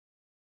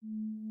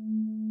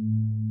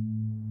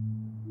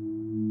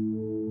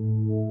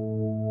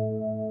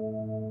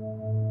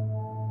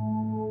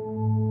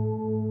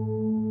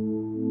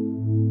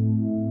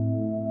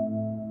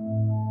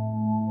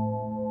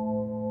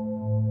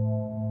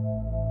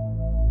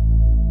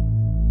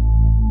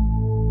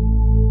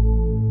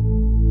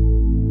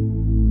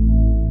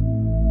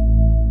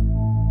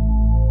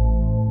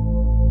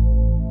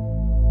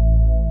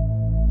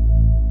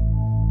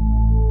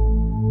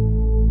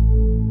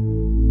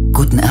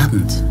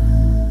Abend.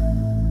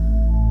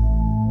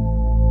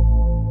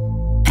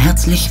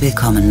 Herzlich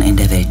willkommen in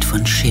der Welt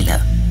von Schiller.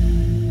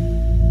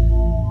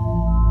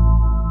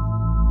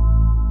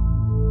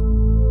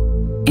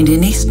 In den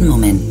nächsten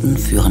Momenten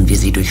führen wir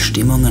Sie durch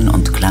Stimmungen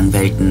und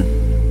Klangwelten,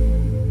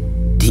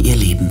 die Ihr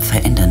Leben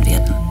verändern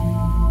werden.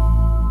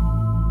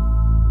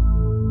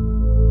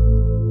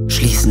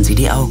 Schließen Sie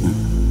die Augen.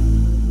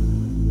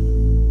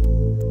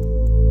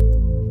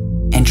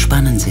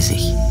 Entspannen Sie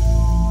sich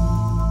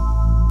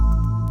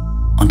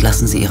und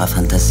lassen Sie Ihrer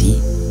Fantasie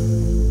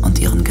und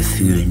Ihren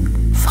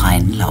Gefühlen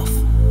freien Lauf.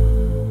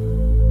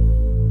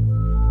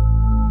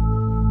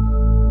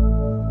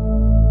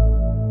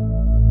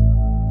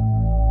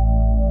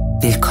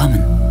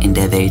 Willkommen in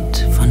der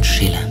Welt von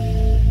Schiller.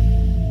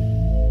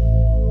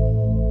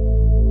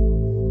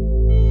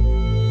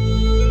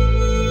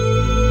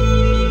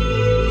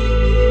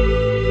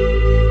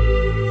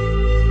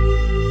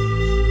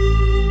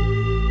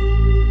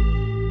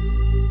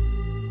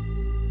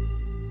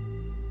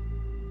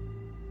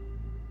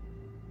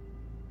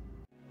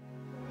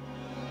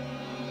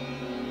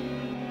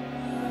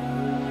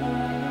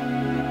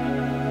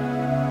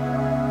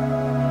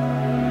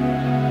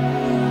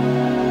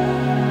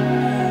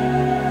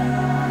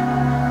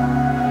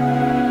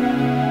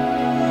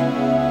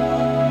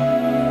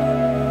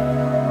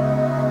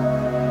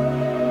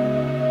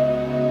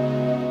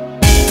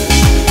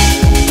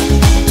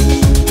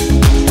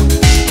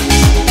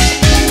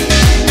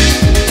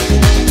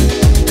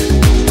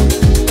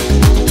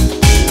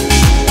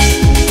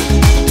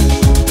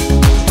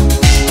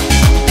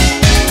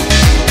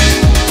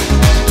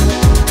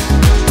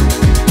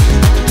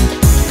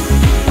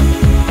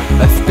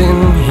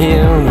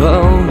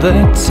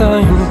 The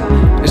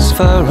time, as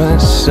far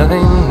as I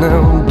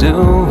know,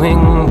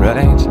 doing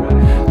right.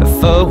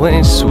 I've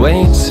always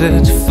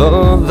waited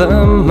for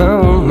the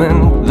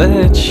moment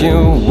that you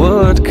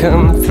would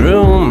come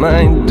through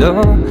my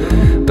door,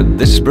 but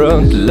this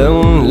brought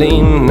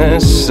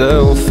loneliness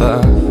so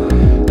far.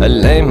 I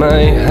lay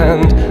my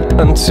hand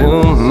onto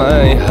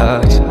my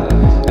heart.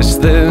 Is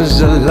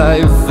this a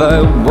life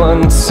I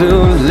want to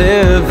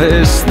live?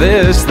 Is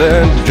this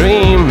the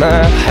dream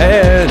I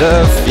had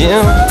of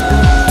you?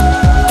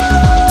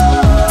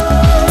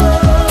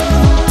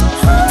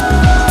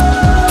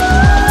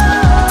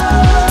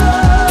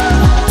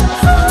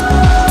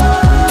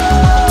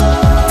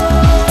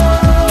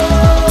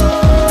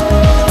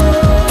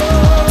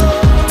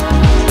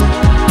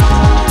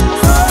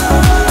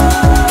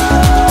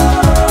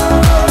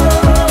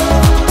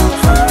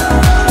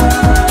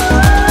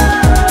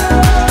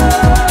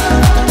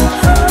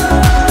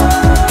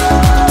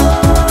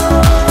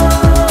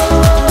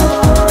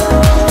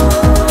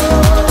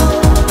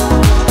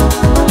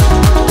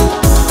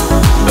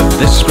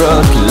 This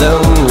brought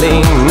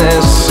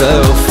loneliness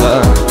so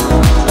far.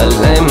 I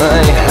lay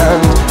my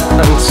hand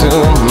onto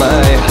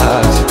my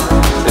heart.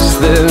 Is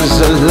this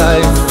a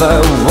life I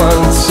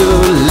want to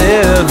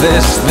live?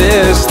 Is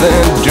this the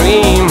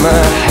dream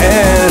I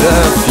had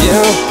of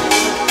you?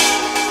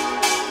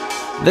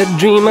 The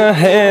dream I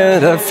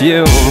had of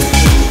you.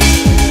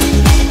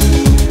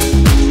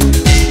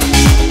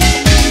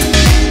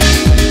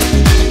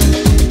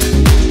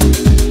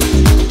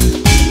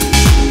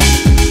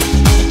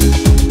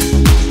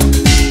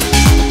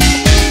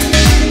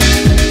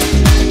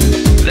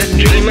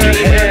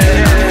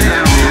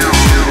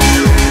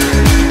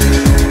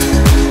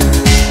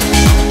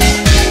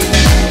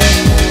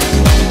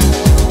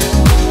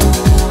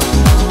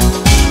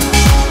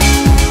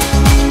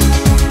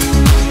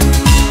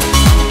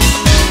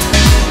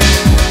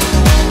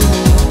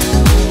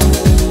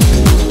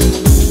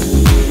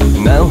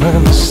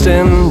 I'm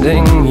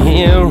standing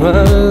here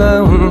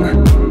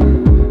alone,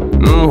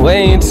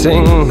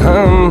 waiting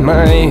on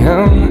my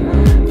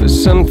own for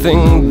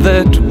something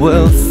that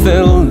will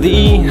fill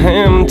the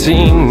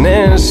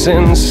emptiness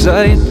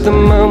inside the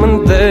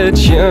moment that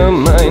you're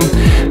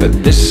mine.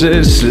 But this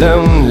is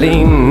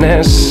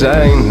loneliness,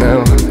 I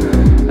know.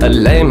 I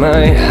lay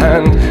my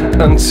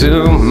hand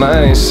onto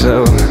my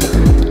soul.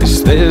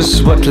 Is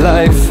this what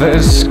life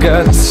has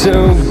got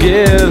to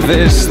give?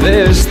 Is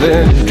this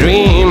the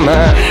dream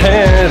I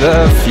had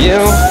of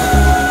you?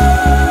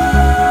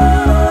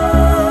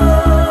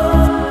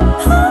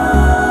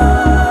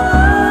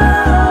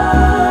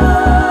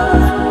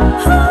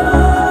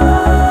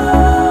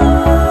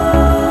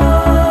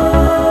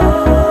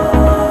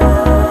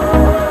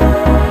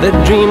 The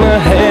dream I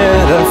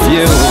had of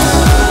you.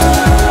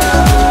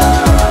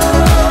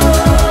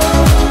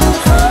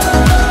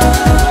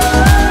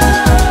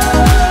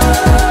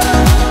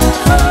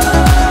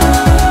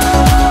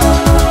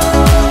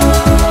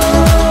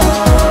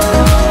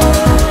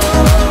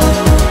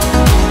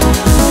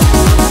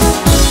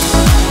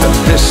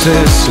 This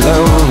is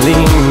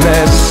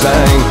loneliness, I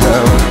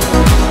know.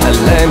 I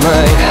lay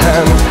my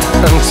hand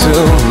onto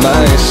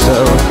my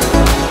soul.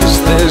 Is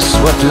this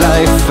what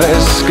life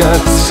has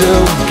got to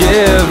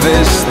give?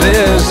 Is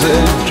this a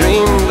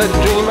dream, the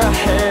dream I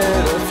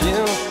had of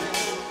you?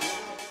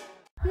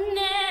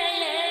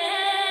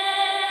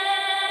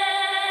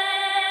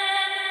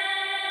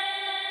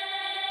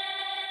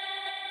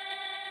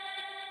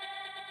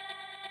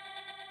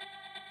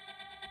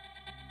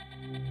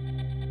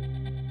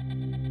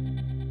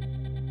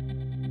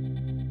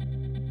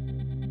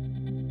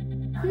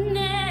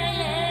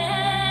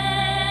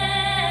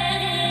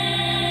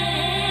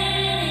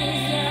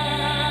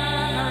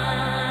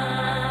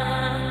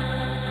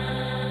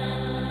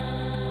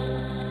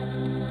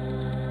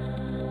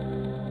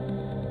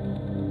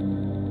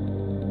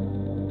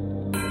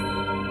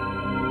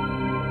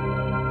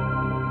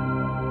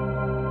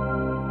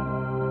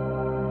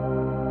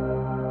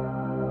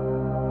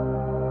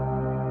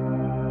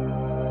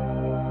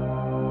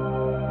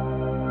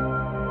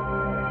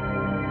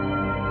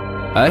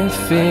 I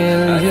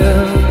feel you.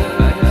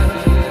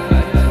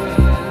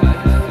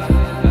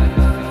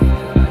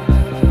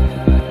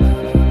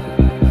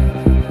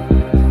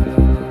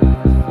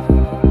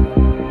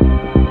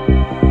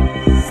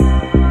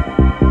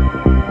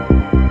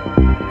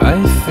 I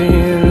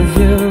feel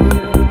you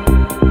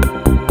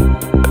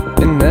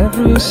in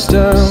every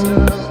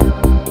stone,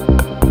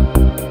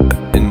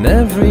 in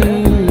every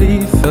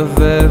leaf of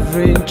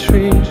every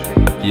tree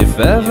you've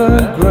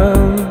ever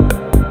grown.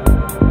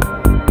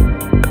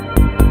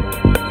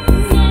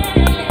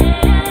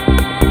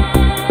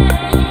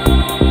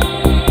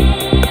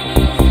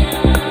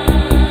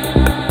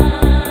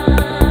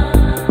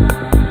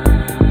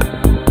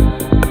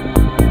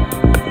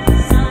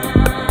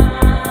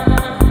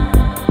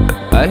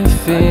 I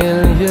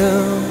feel you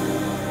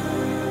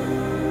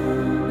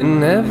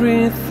in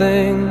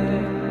everything,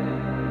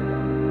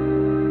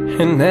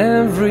 in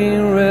every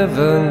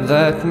river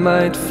that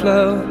might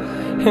flow,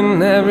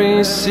 in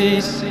every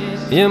seed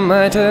you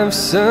might have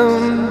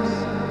sown.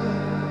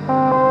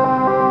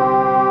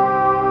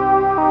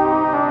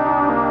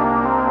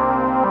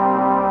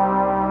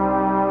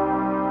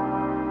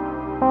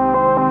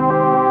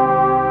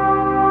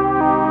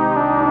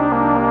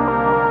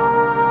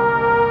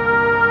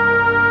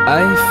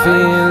 I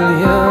feel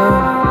you.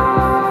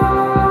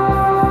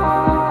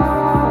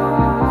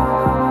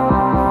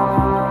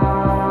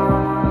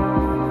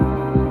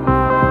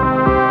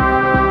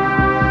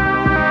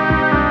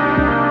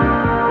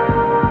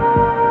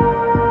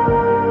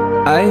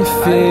 I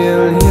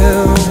feel you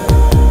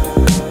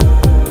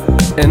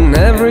in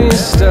every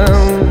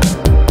stone,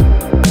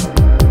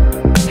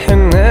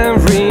 in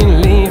every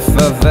leaf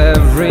of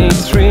every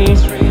tree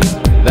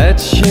that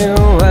you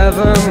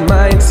ever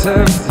might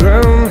have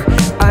grown.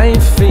 I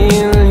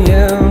feel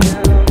you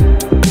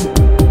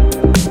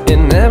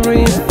in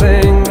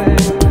everything,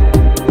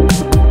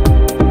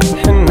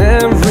 in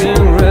every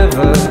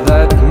river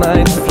that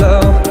might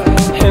flow,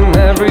 in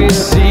every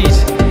seed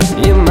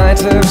you might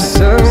have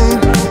sown.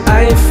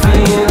 I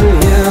feel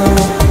you,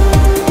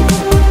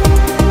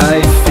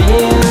 I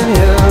feel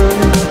you,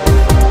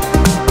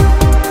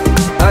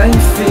 I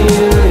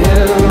feel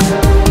you,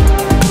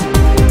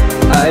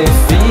 I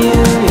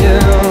feel you,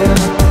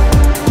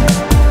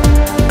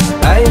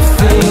 I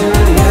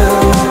feel you.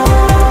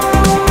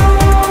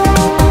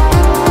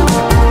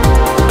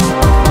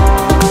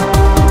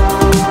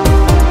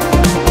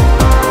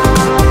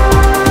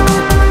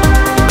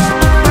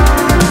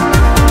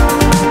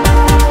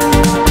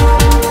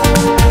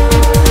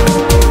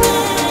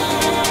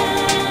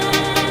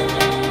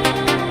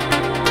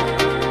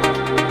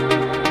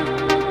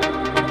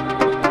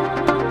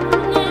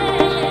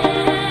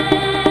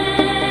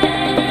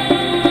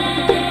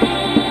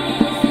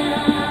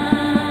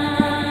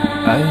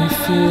 I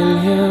feel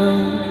you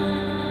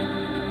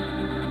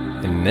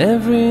in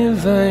every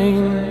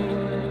vein,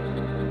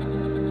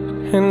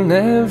 in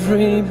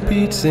every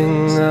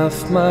beating of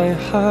my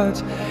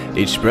heart,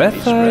 each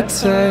breath I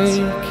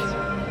take.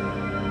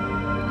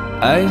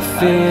 I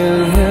feel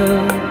you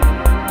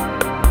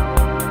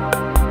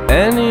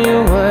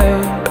anyway,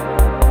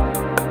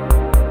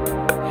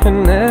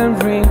 in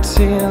every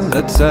tear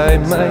that I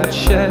might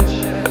shed,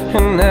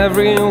 in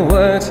every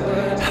word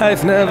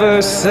I've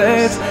never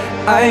said.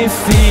 I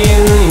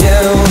feel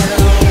you,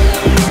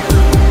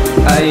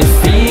 I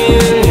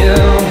feel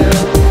you,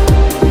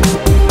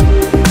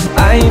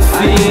 I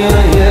feel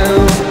you,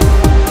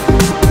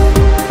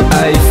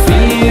 I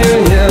feel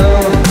you,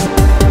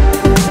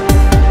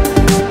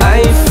 I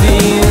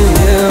feel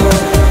you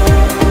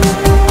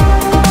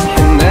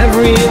in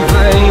every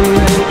vein,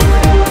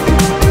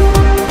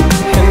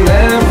 in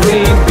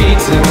every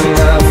beating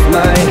of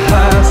my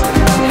heart,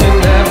 in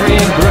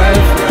every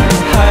breath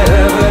I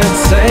ever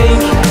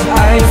take.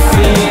 I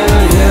feel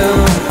you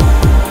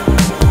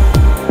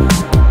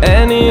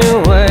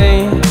anyway,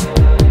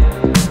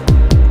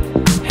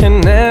 in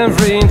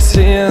every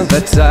tear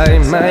that I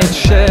might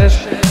shed,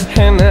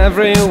 in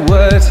every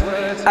word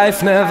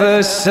I've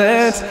never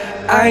said.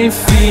 I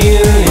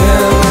feel you,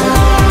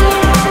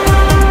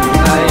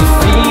 I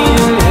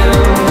feel you,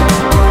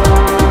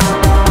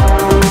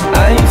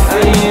 I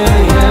feel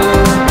you,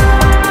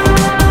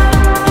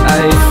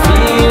 I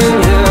feel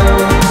you,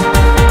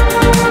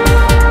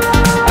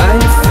 I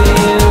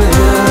feel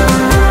you.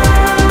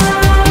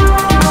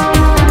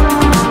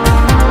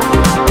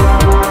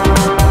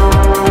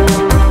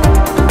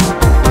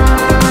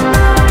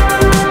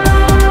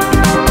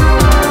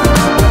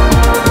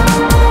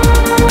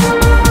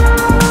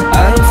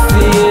 I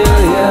feel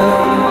you.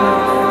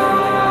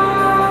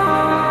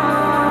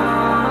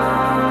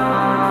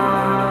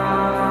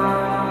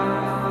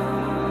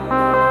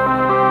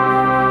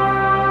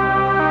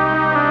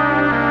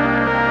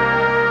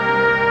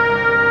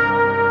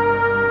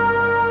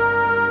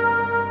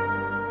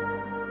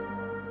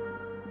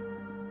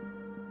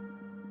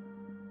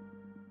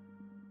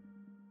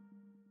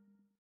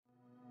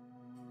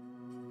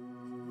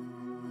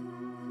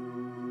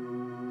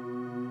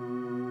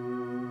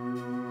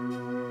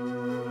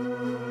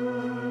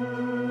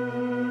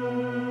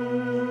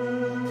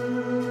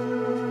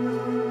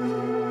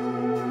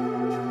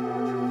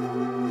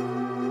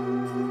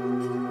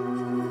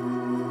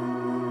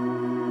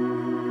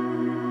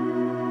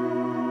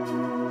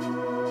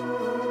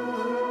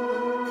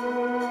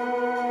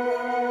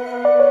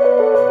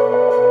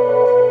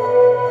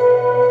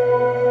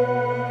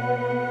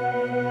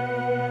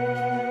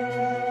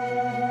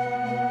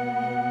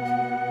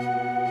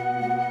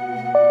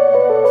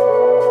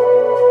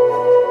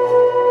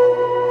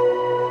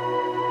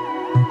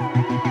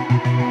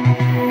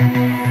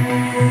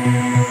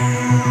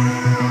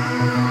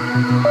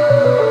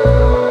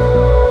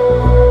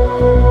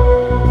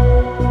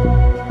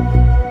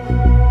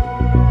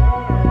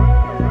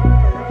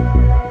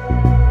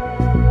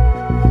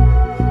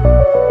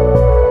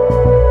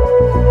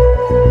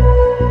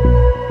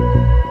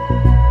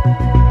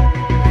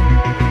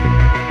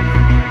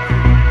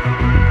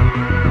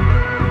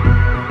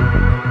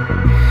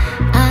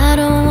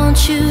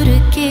 want you to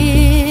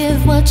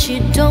give what you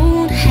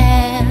don't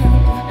have.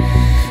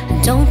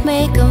 Don't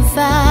make a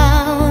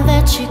vow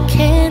that you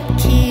can't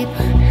keep.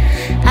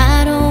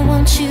 I don't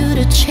want you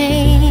to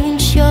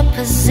change your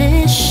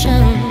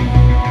position.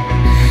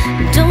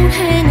 Don't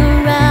hang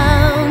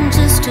around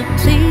just to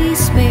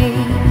please me.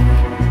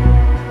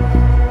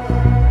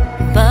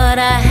 But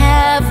I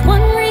have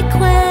one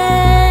request,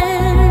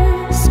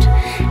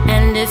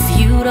 and if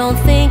you don't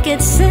think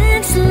it's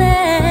senseless,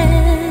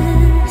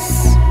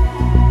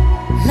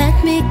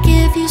 let me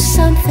give you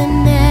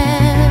something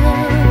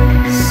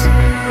else.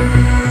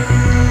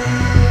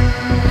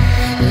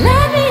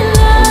 Let me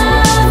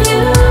love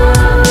you.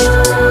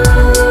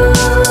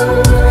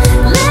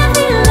 Let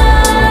me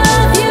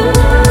love you.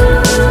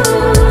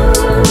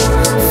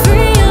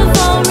 Free of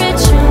all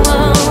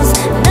rituals,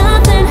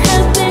 nothing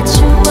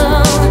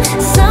habitual.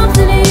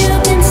 Something you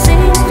can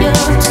sink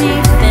your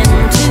teeth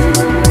into.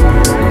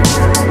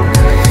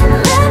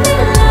 Let me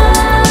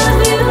love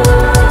you.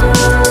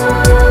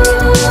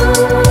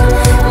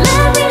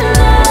 Let me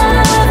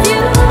love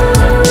you.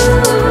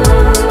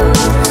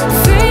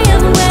 Free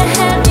of where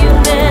have you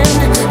been,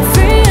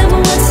 free of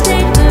what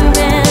state we're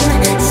in.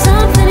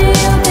 Something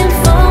you can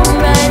fall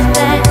right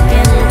back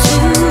into.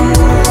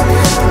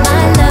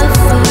 My love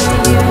for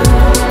you.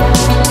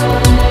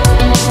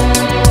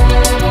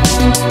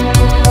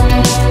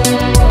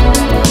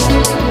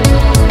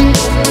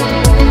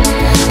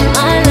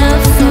 My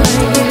love for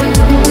you.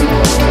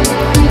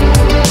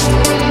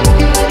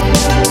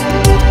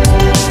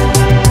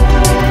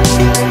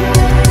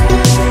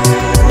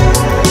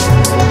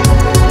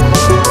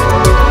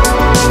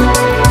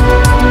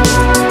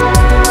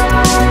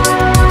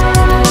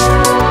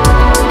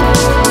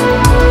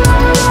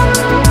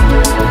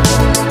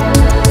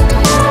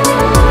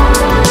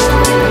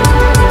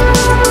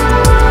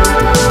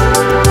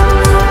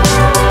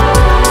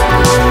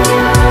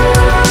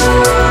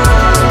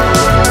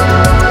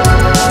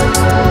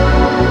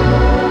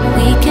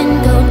 We can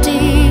go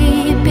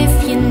deep if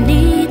you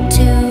need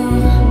to.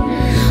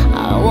 I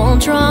won't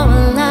draw a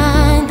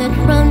line that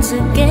runs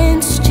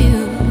against you.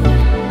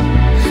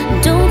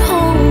 Don't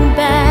hold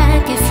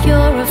back if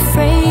you're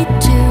afraid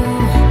to.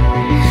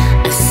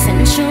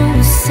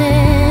 Essential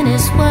sin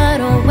is what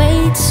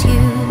awaits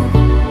you.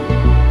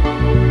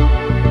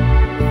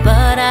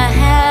 But I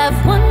have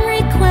one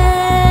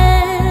request,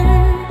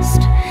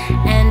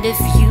 and if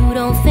you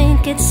don't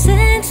think it's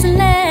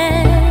senseless,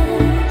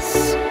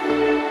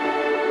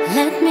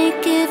 let me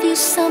give you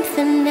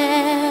something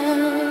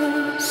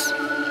else.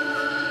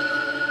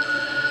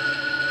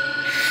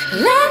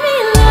 Let me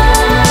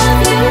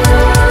love you.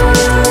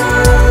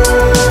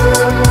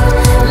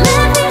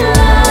 Let me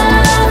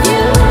love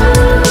you.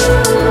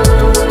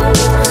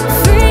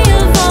 Free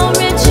of all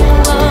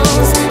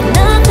rituals,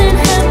 nothing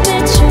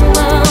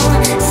habitual.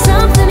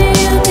 Something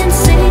you can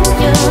sink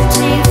your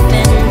teeth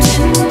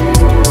into.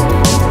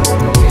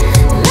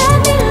 Let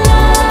me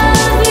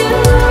love you.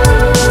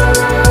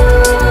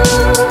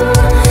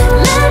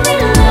 Let me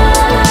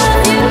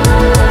love you.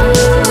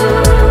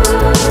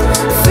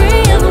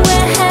 Free of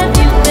where have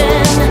you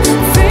been,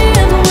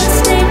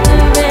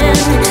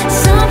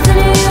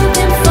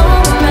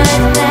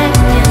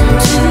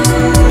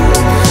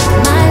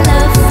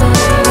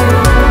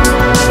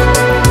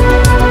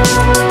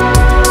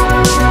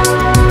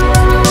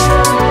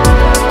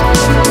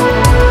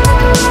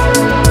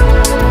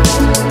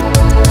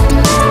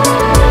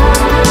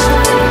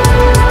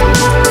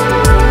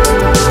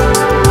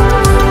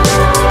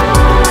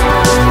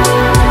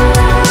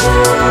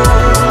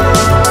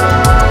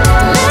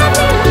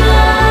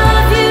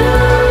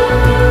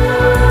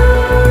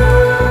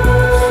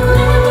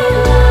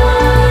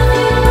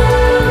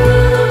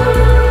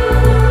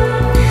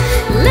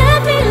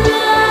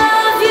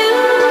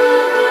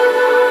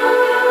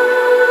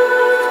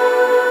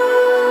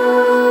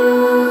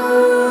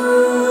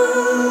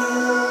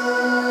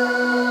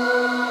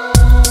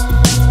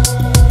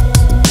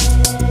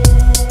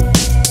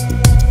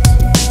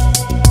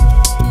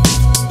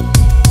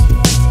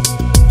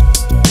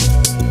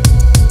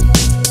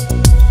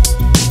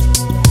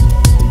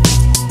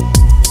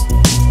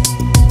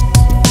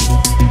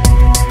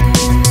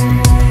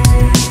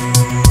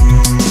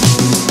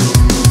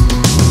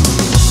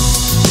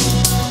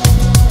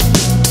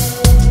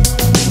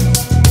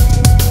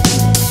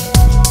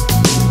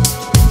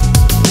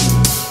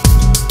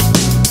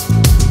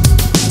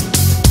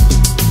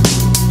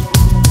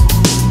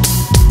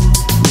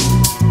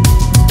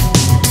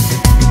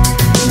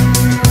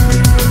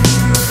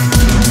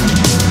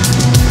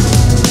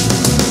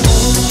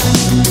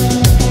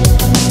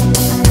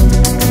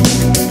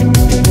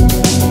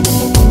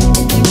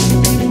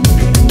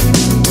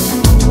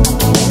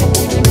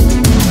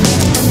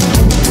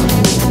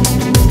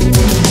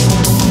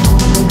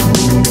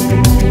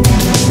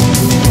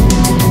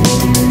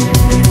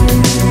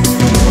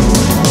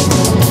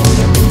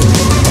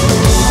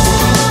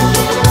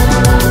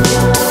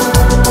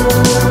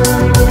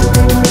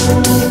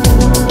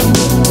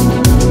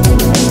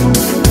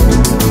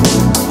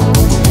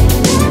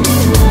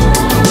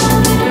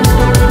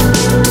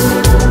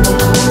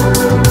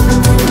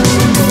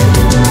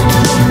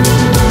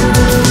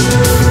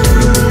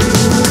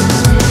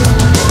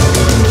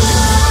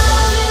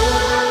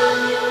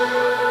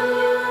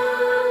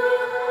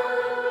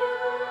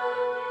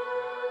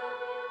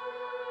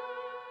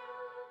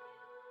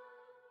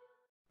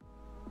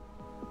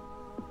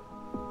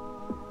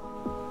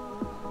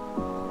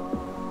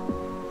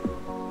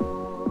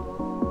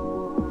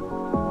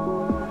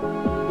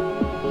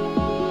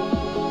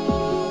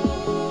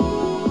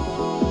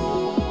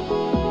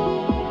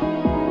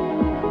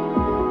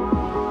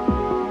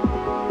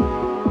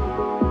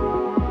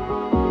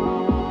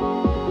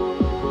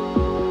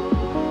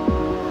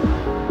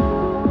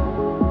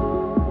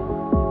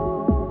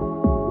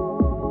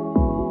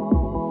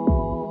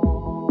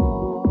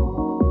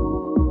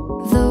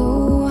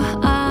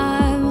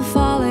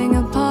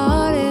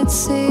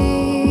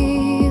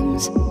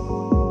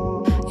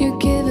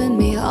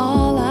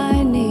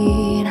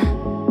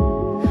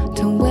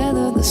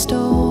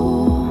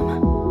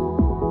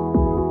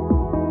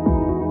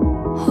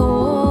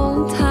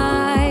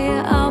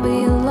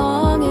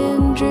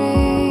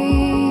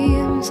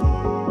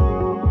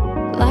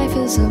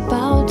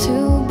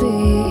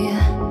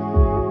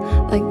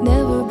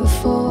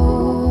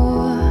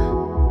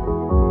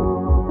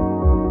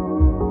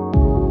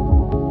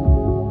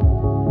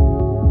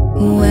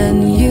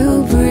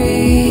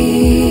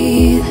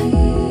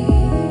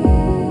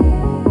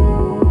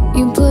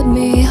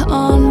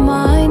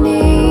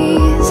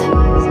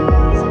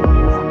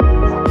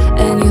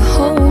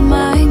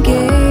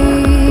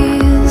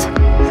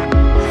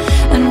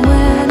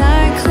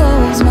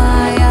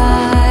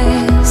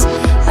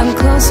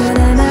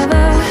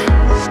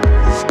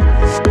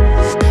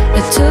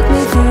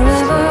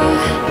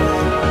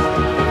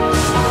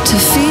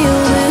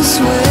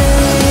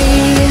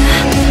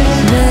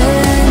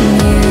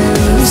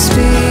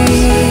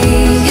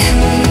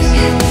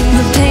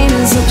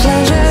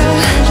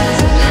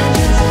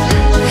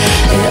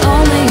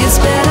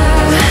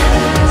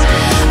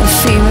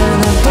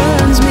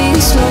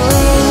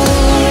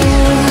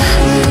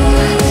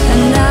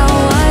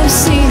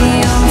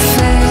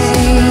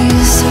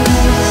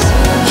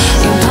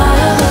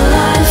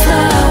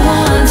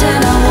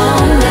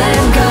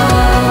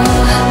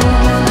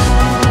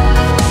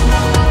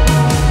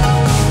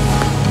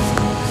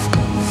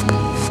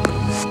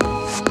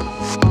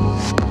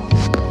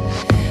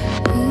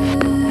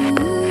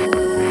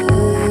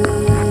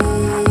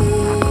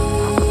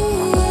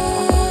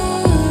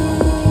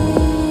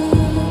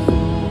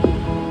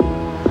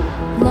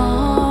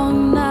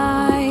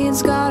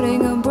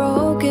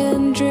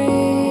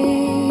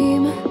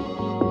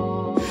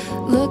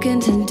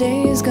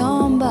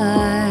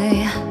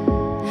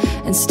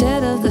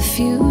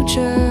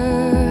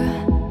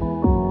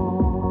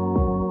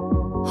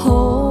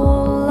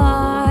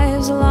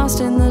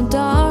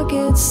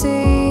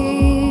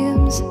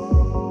 seems.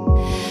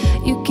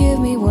 You give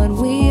me what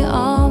we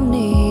all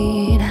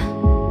need,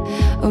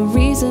 a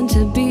reason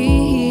to be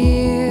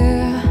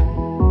here.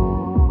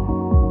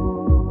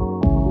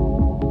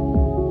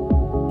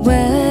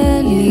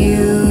 When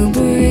you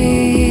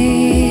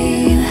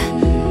breathe,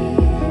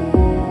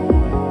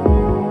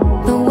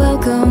 the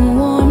welcome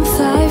warmth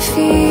I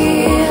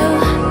feel,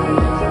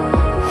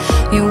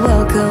 your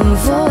welcome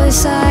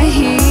voice I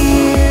hear.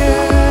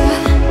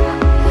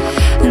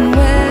 And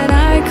when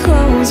I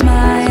close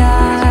my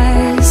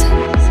eyes,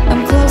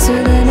 I'm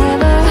closer than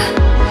ever.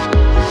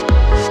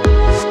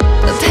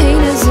 The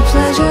pain is a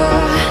pleasure.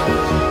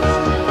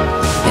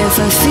 If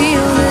I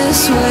feel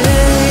this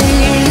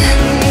way,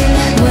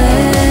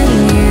 when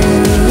you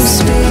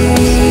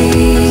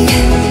speak,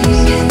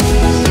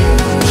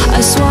 I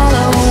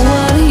swallow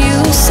what you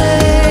say.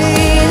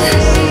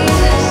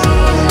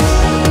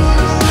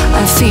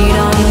 I feed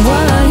on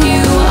what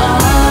you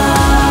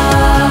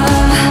are,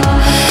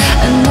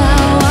 and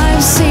now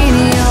I've seen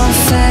your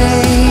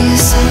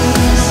face.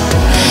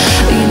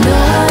 You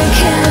know I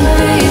can't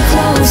be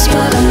close,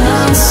 but I'm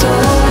not so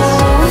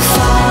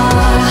far.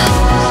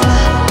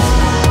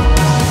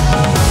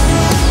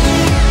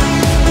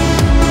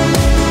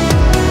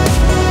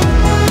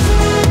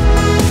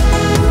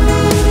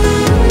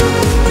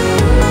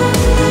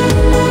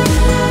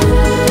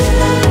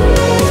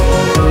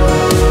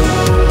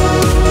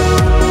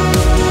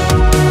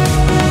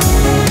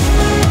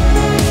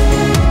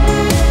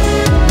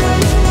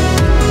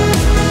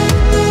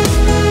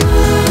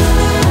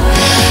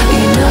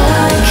 You know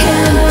I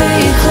can't be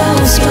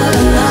close, but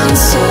I'm not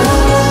so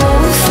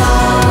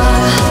far.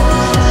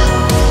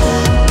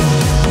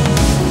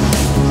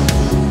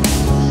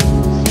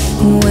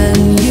 When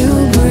you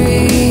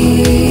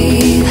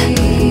breathe,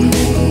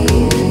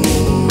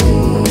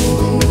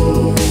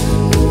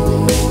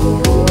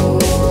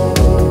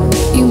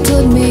 you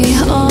put me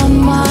on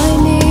my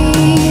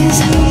knees.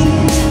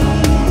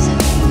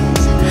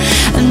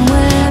 And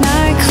when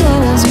I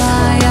close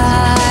my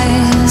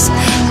eyes,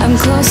 I'm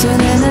closer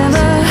than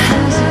ever.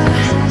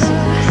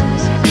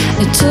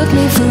 It took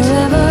me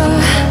forever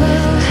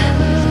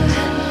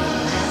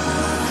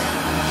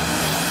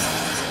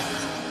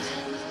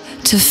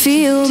to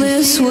feel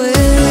this way.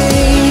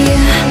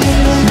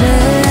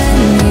 When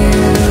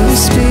you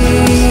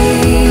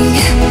speak,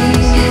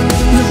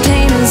 the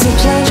pain is a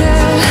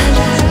pleasure.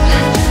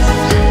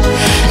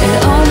 It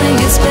only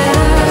gets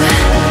better.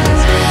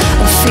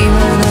 A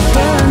fever that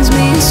burns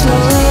me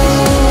slow.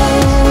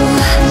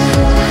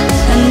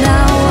 And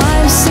now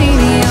I've seen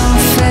your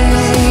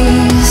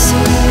face.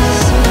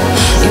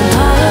 You're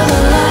part of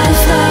the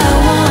life that I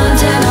want,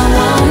 and I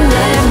won't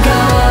let go.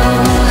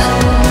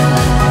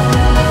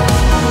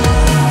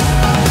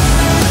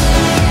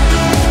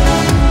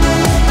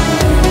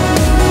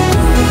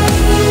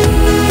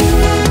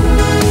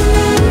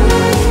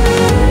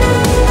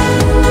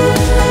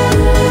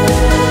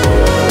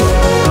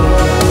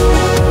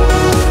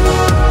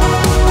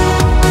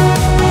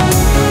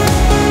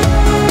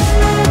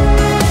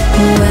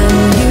 When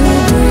you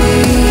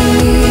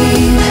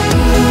breathe,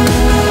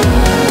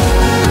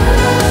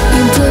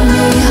 you put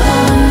me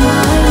on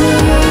my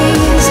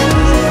knees.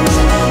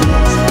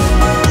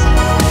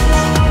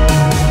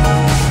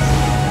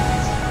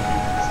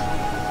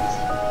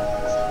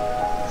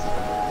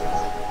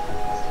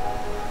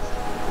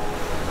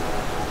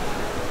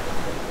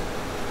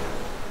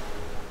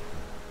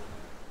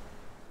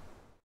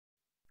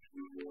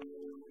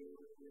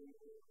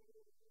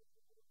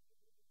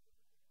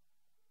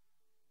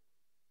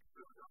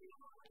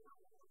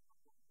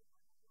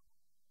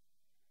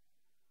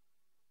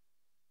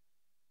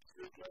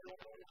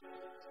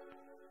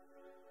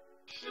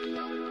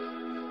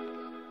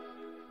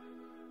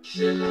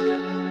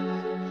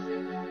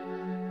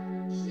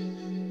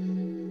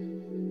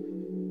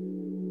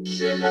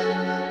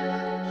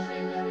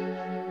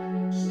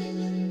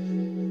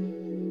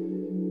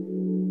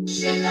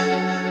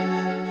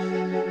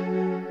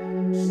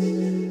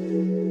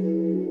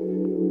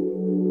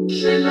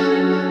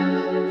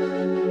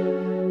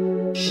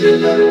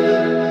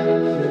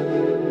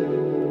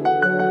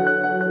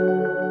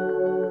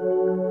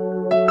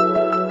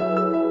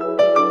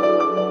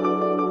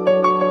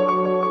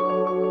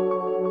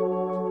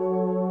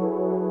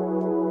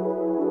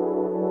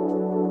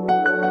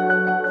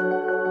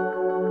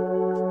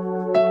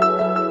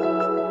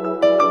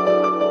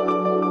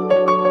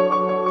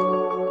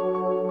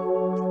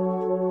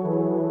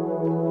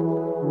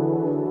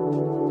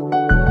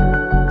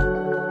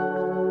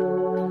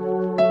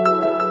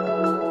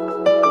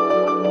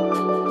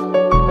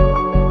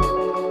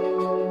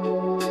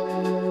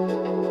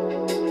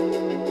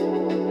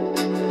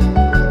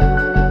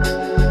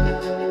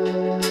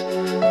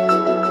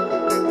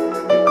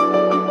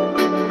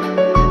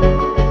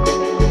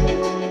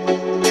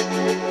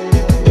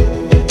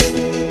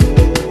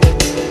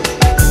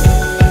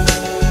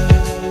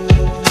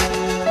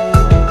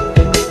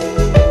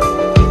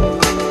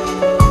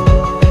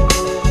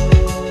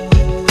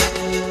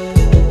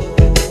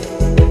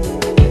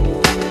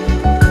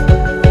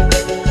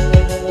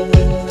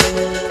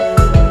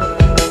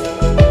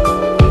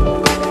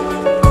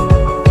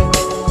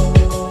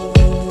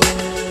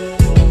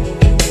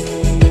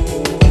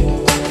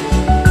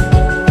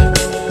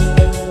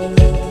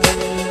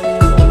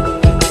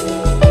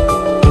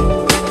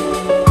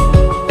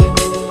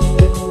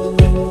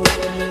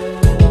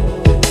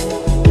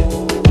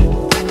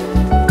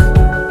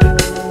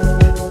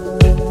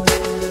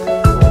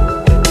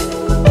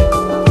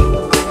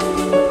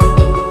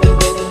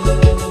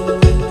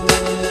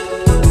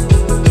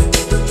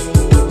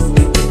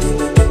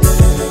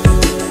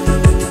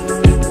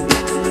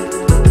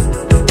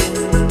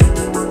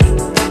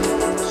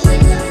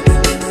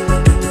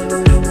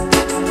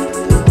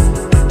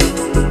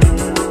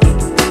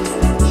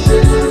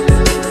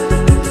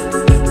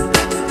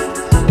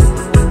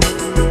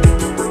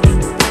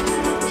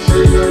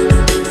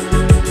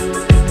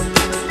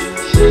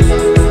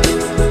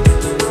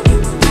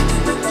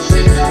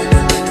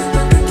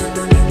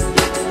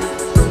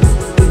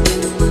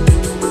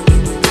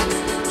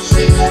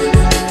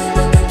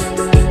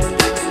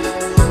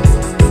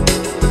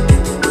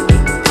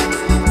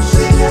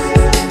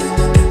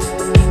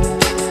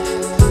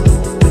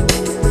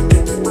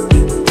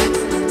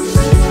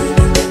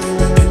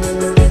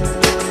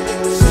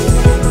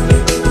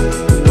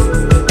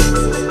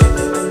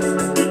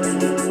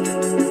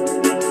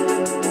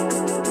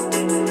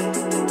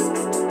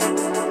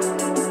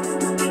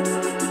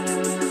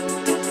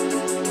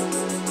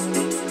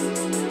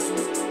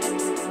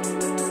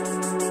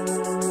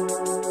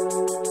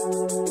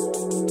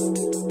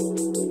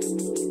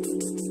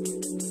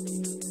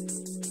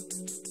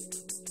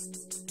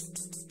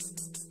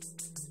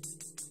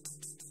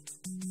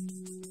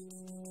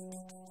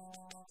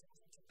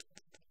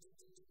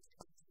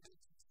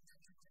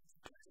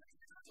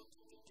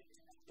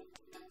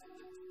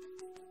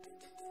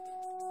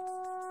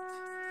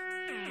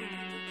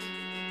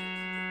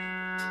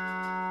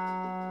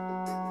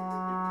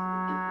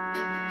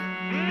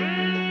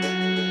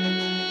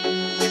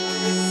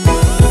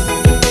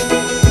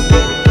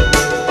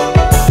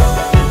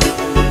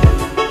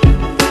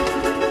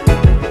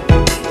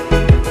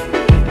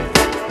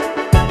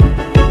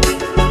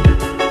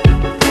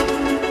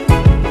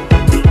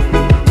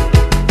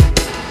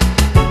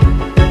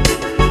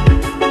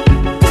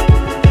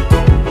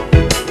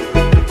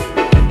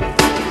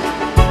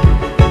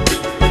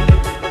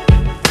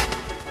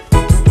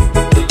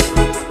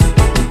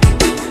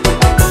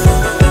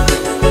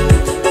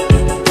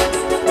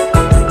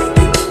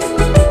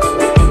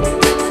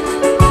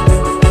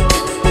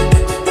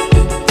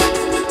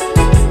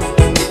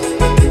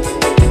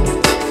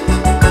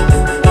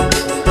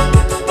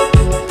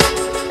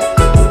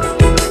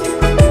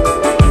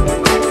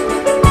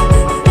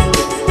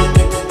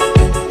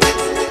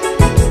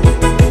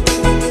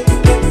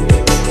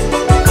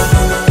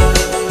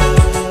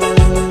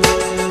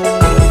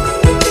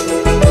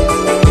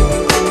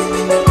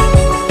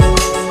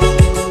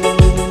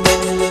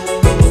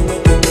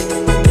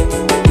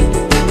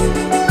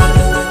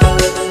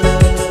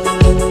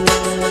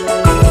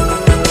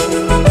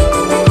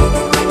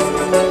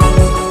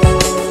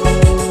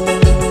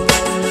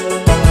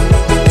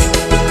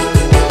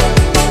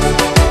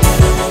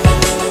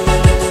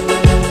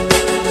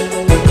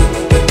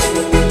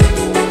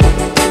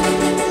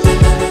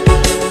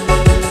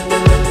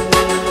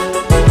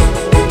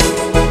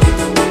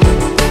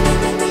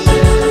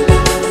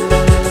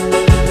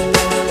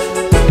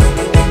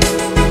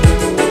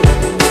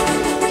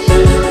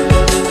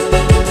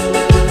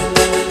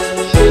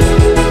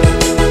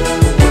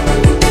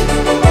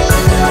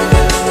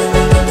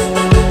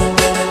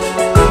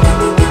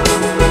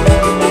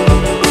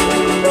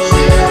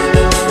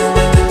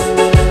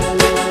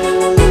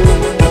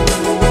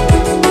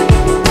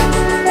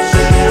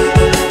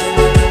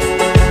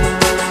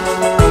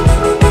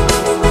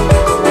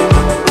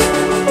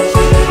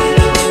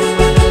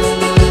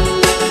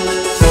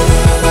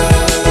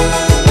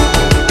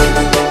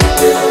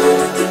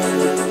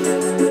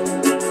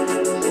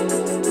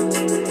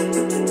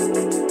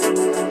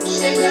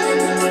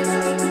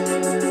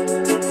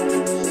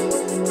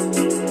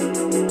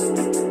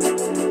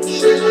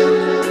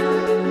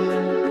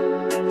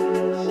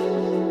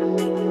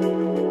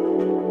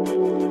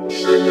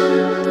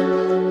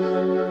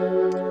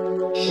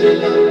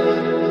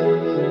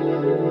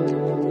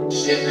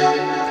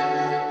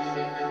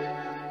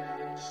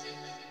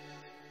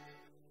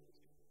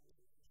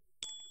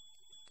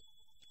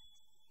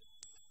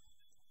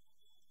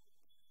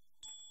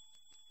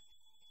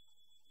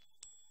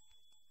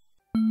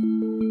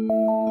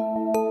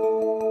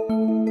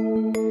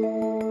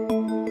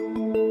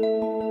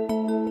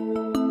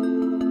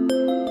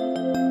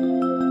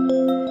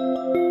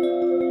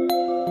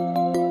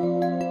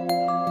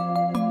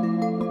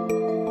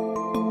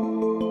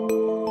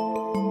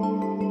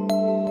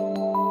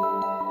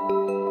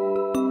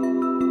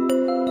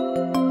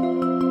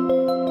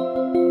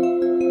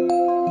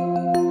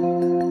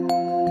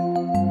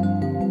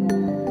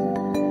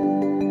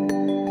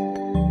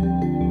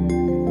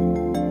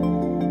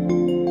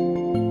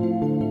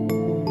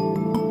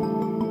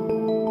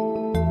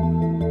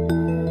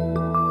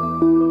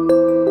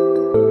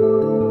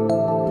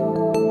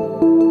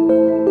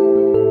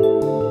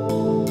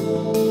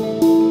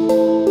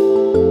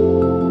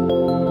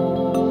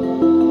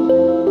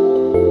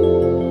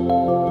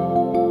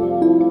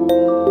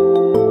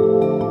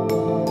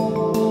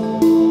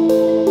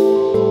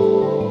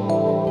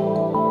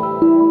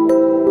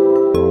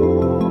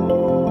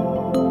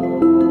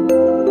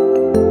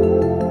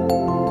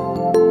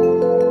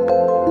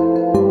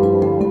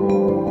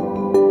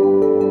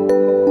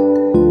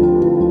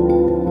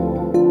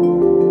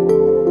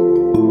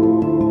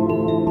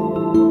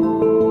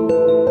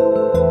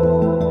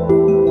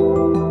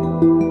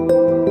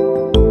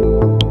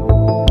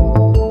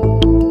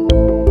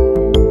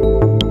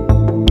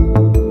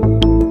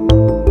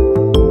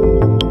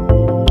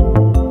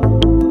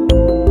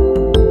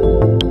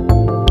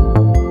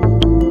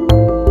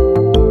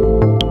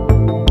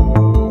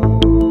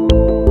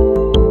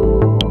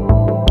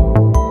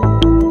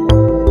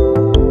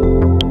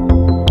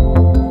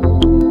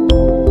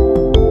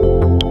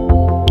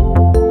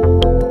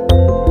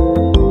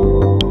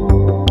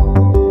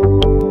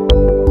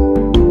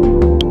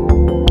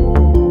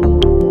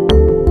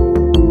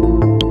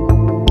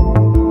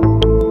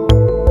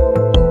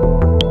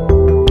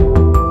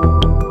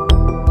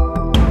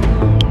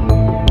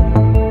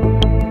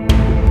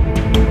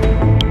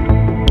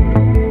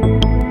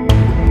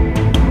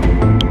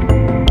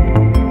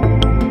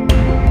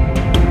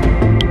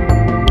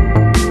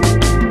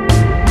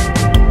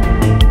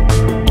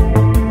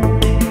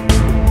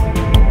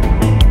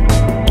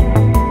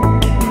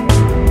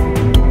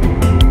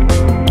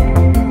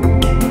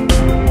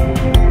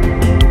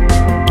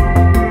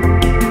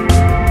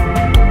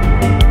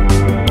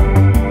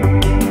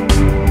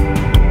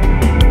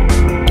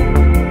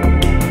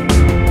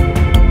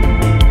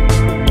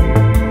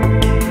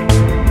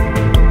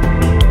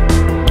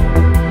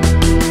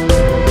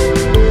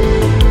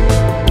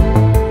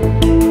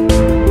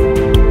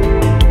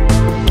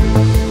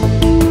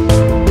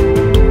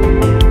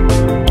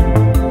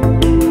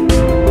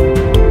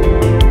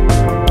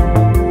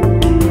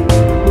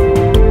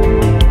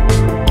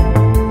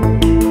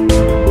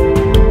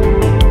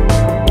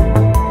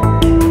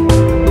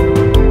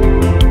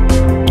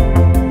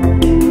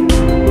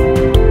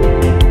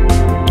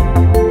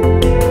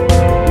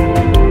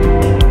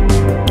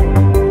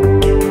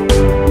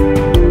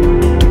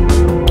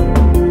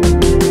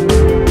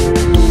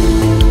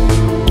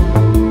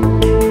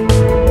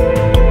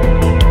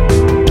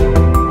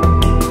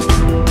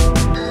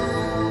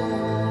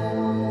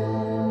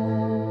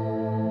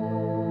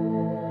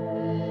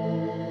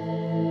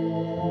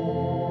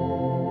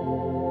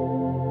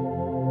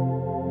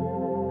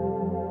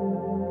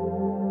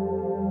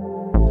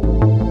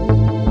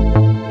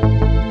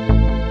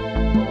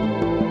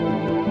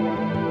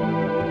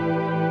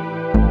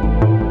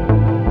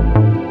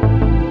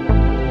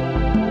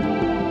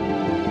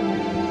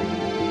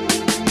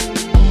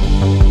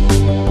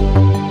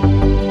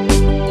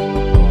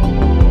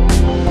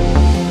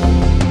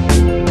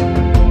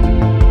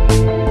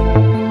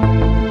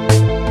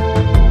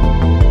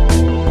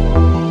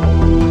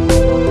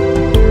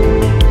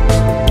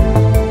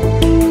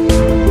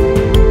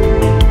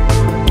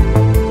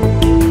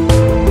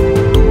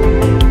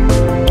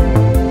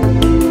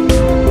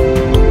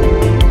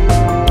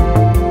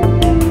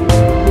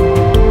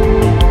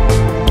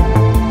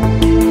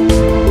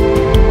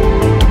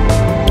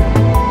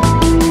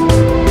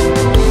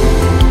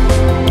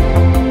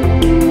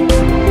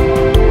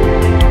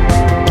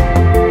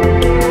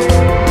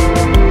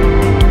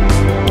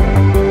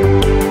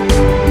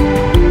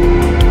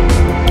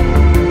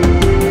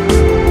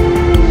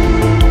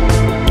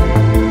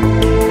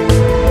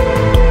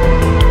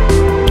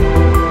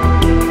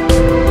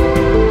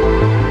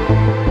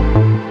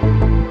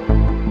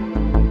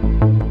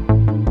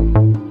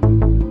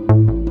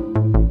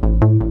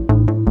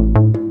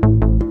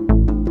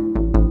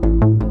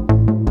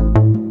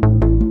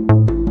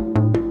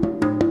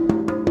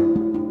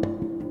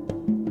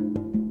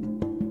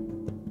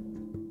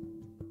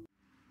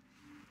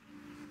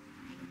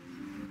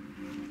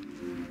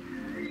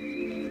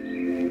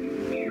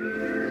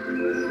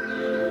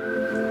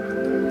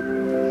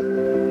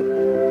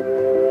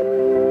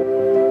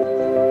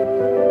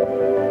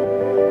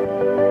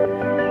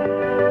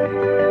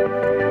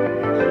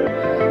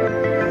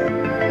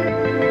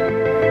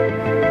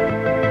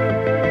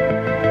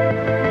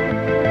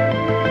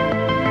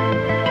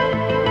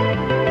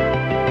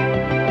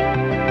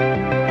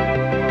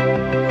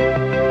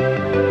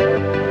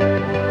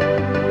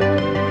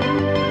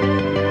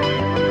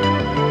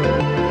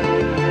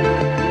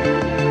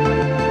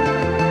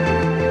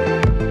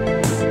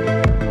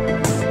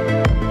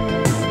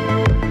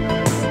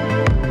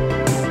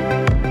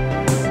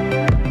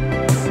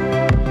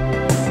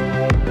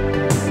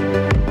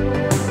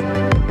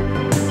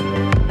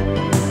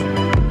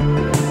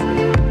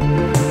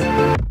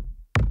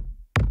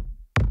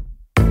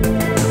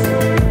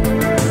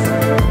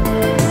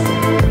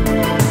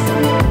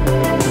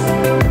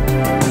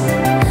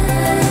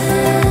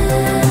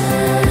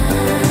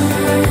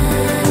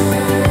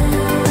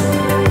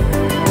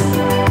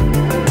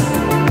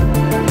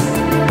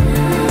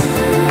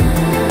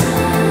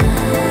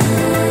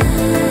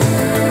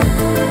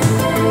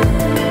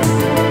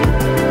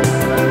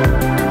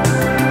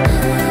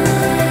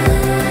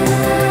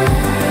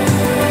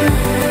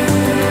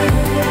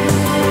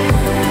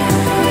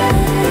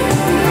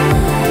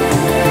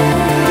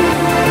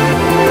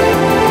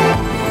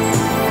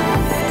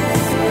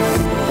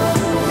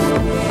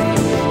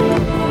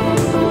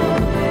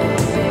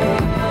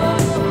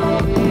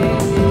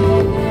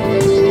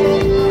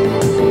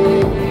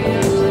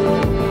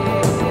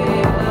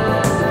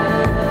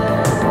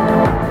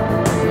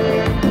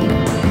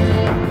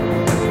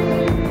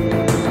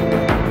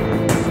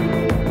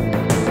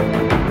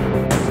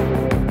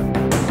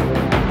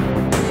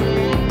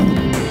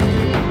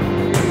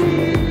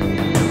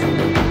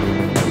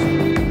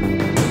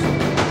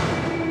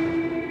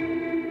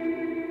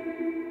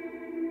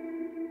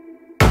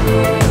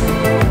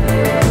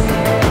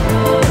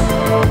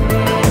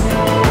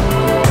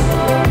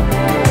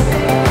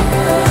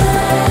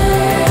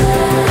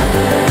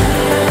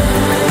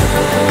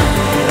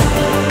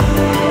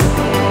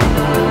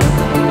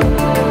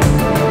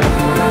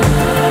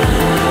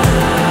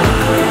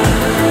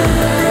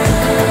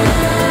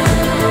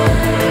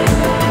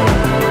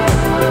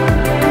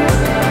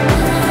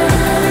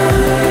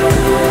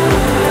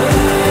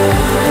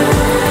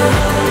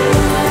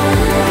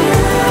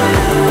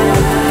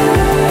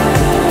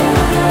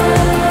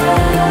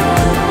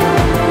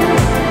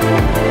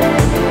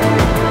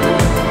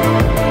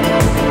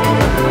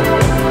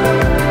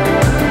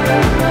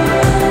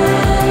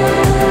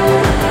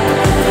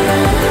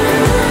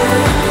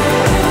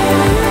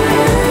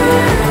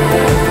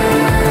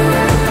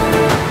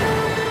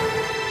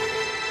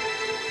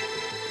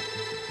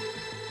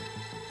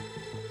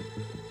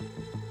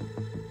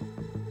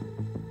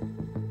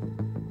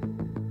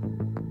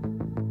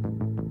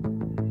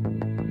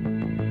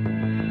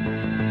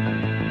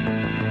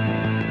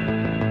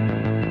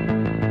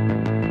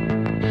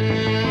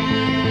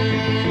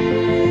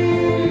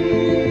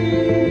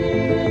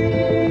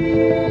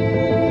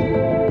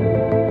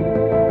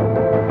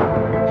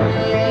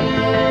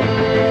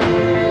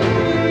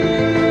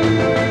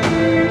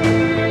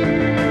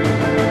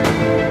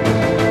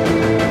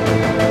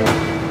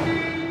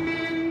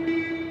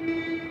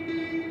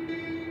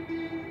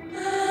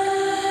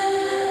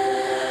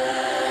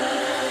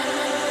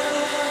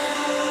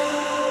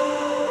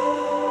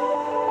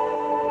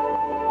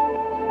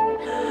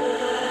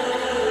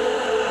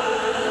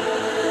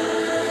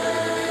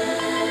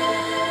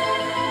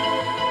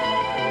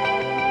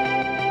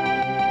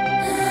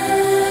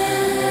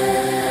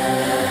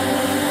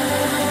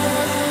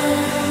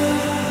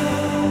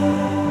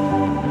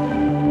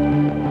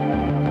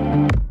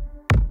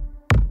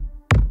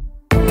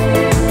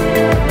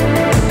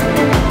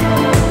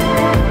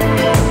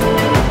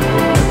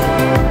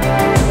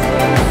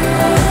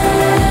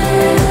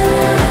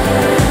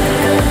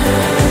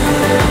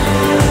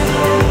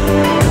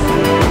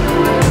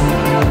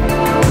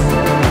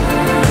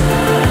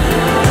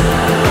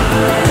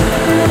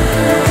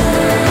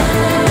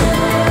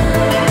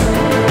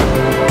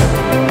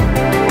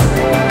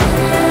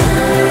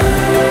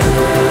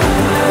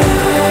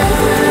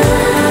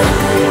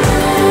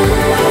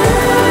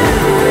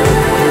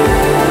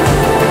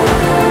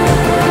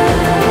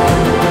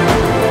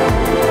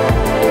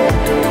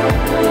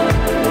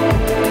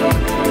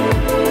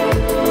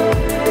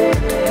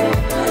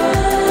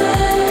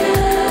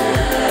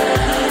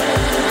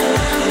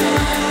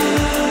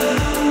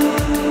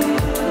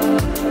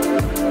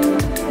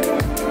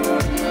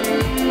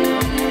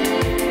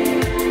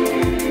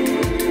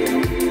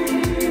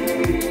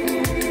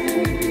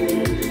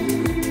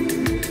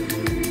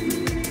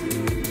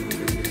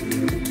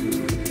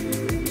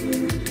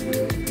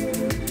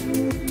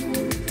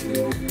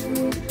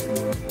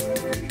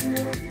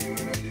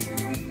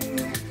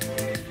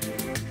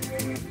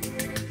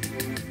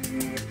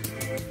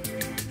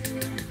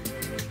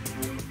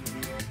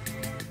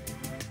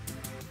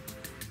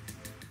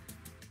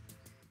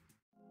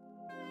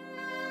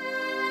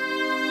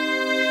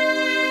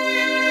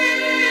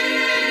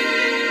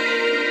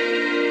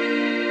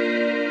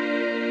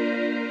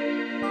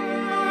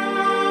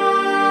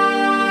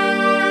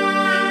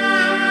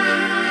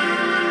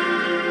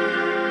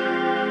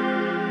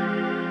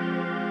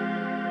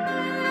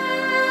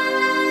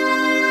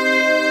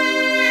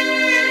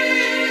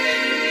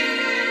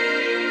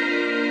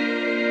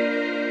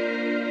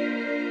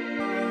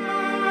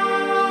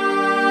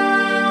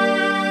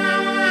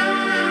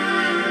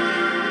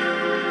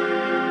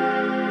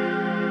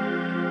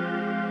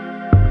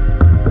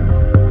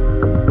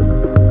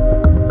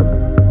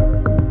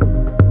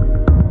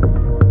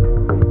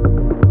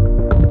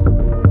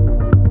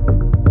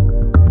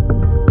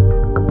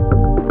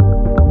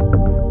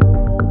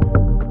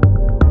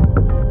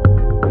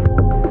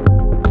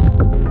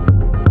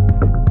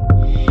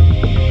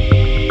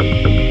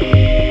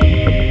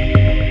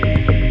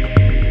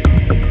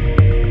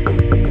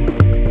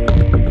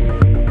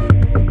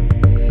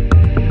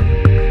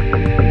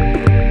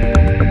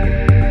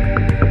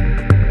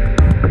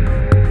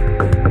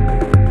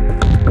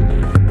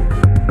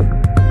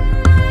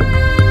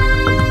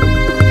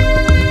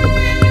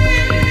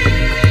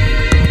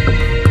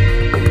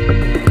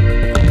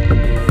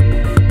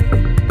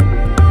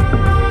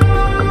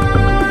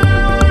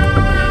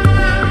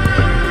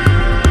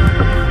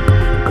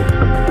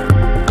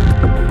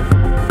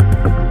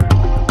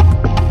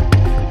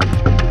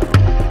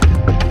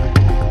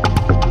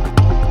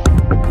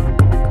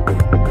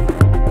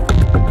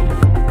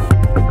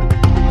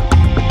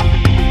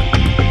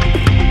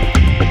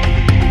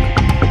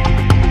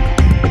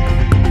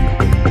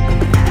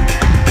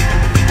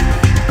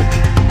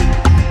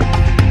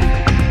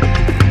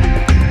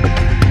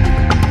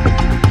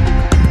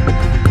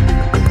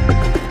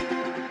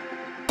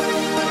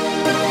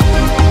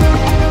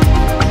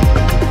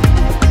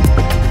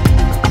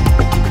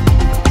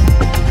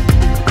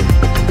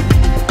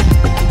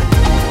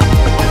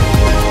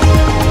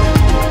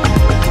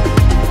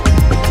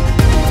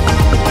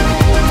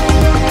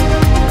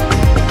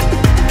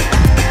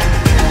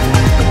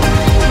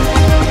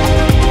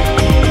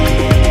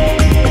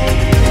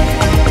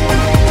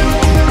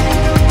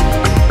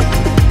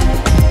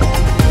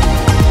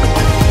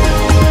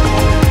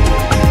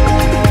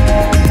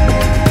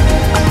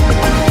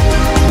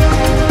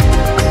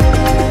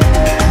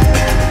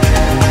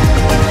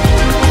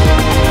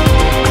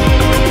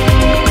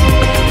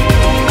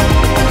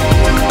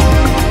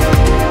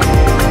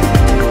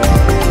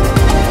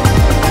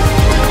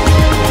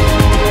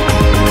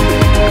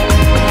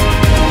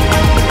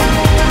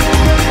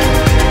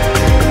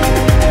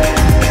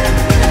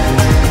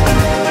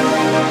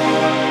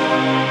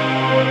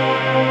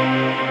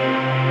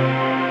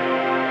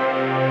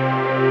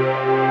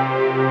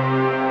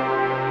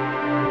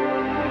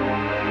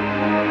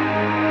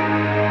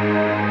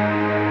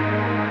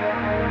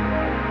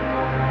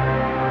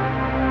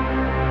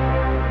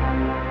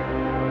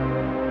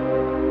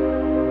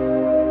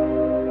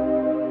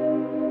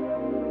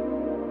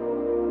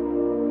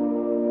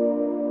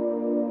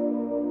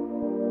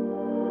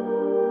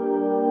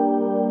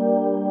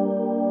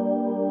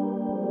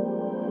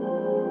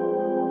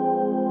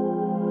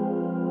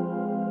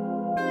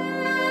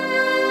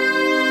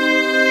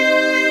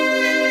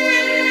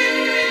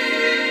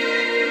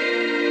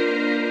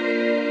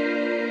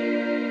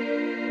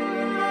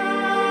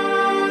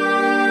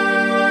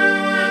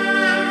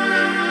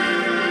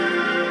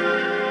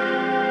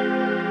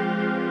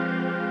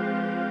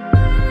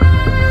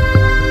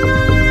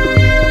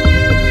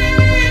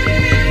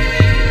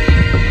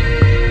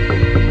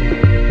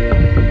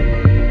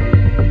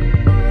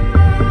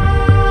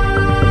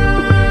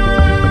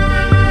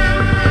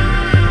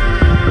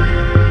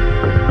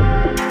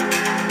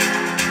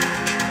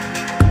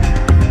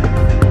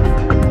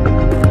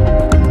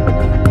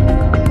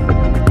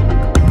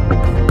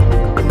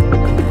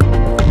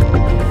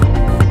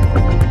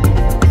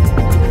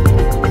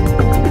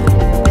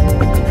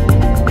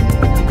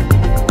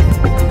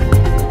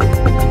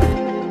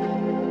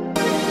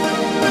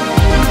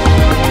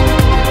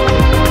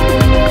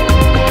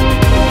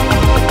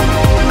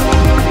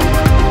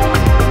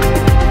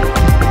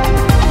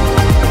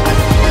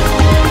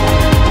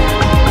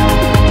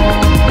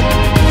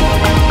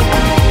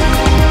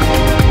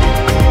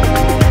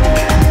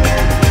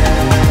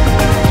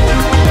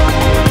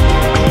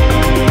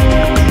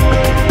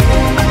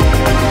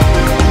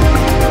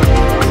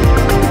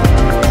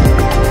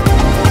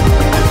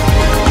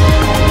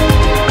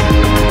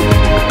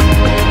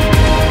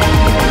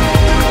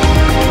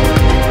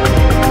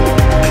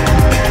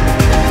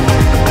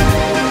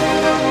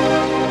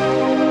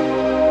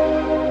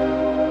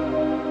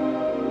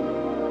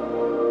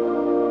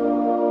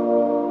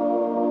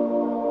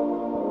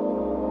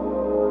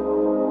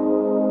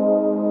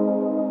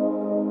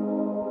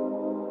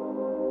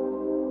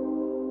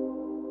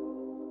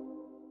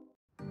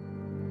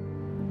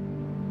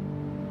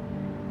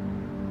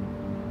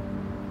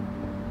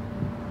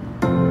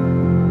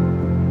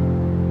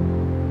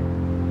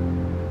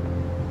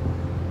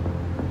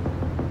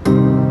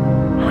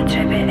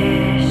 به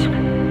عشق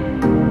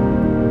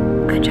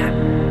عجب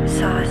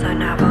ساز و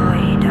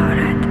نوایی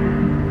دارد.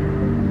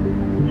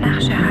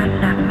 نقش هر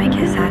نغمه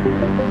که زد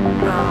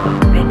راه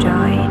به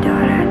جایی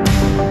دارد.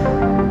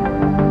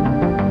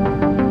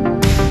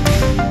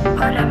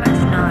 عالم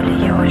از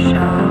ناله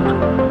عشاق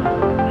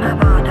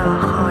مبادا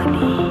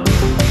خالی.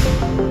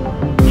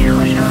 بی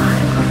خوشا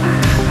هر و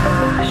فرح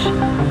بخش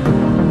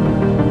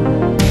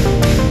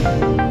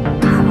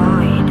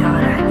هوایی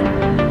دارد.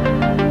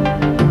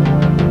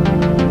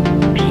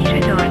 پیر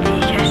دردی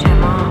کش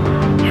ما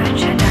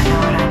گرچه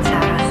ندارد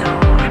سر و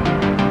زور.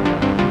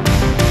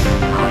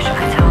 خوش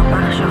عطا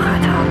بخش و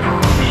خطا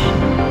پوش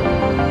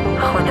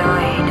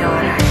خدایی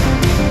دارد.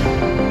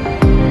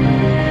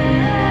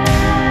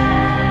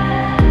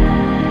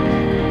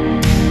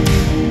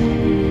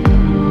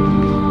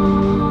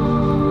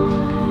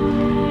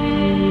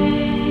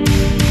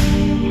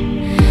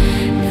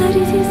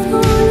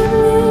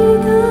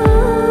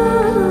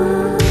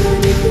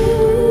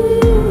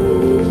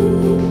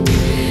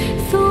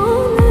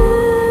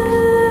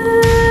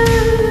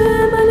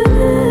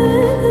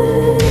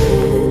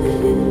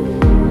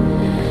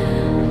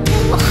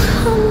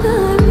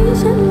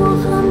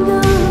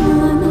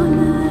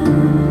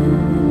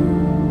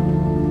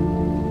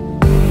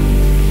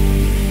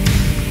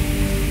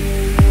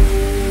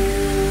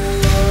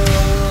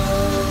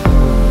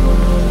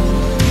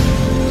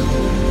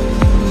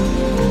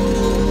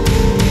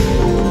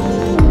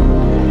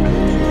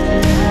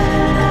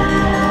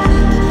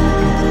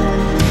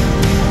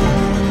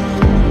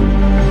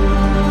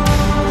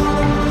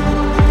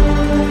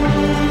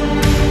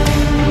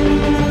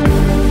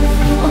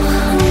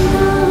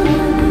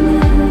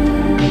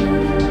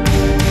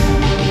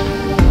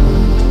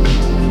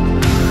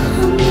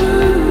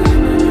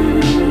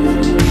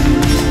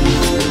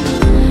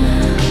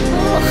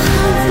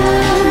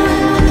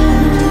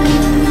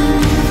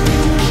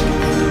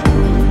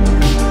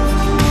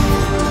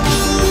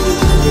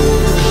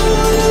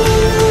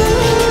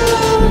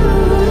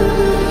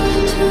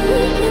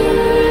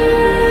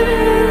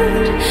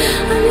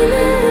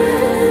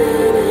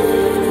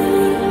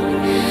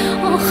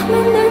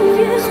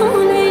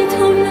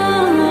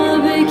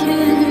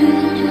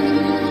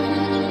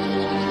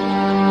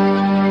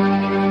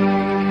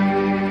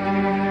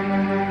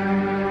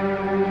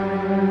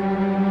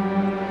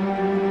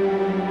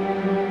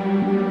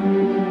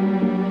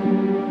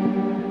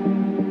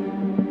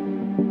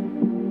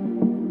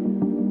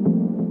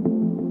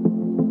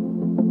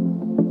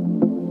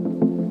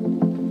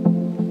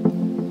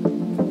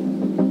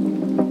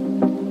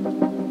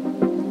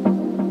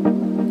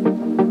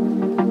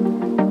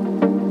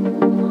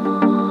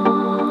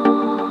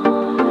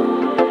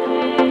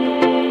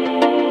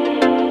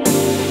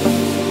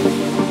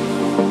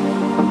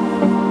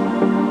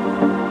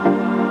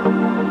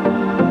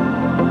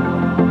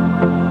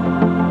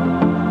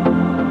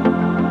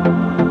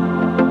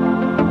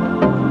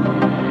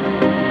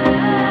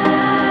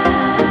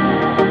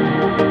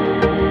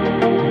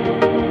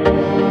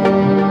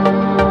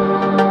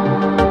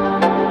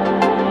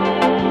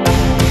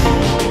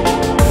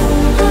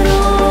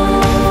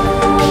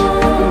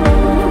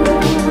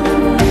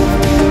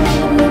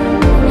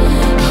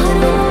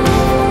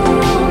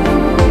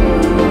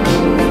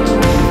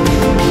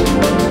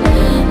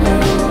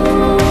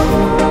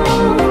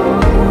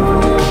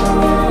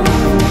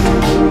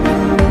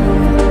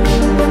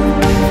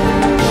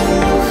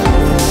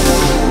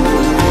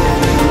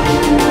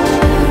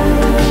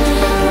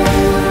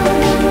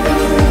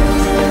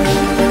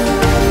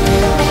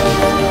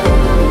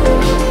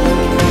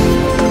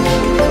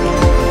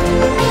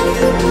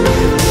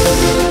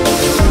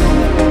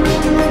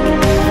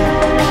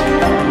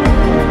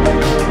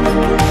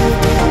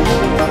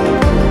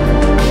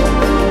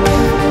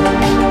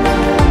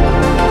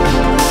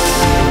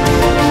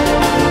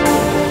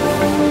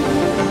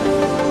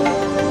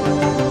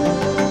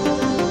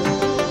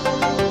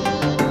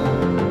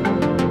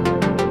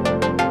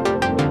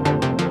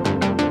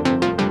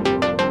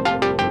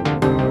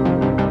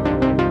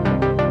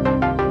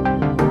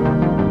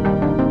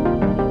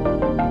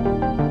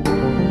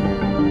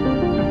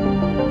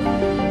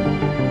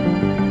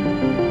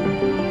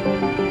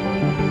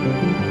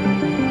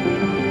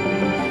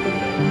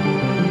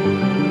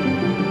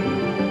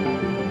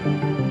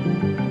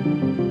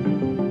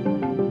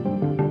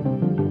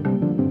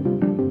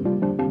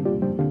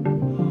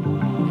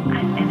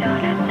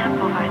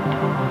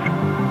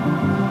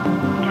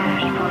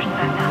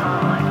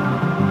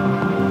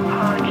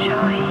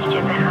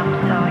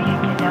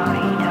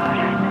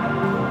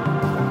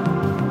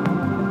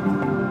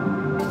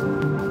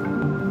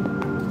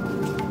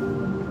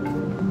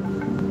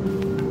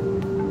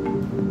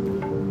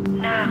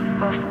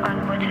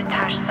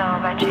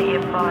 بچه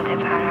باده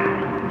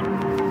پرست،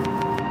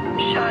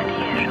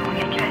 شادی روی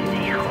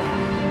کسی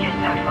خوب که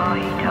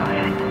صفایی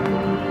دارد.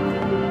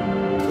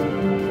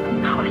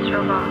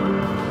 خسروا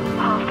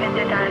حافظ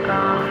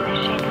درگاه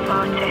نشین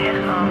فاتحه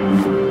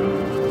خواند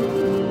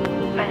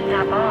و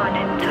زبان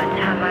تو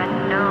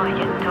تمنای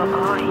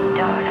دعایی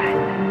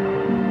دارد.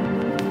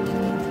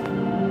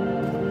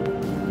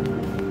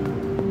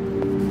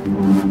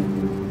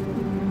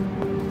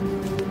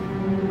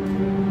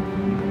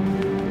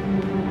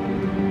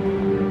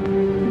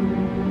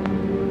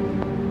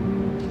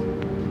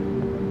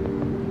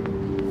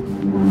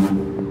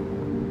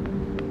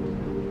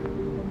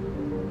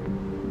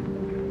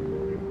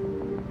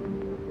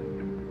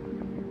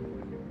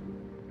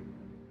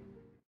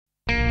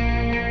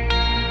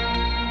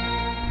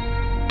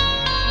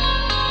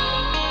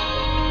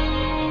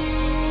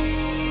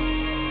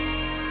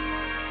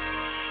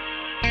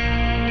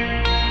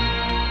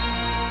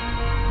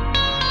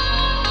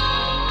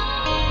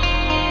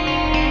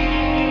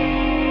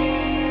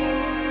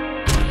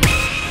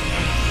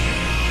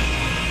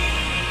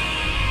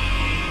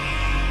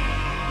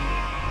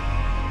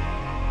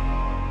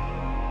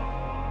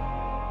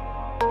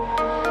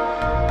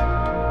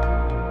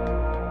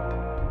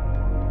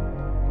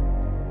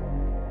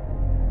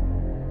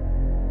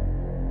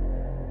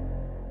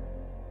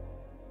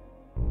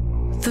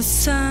 The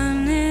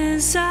sun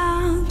is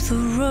up, the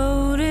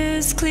road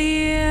is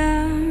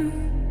clear.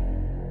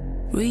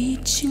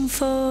 Reaching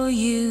for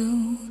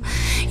you,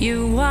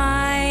 you're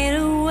wide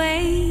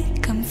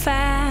awake, I'm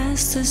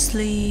fast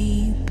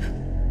asleep.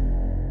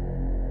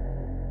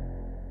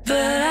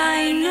 But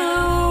I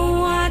know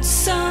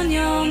what's on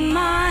your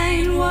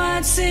mind,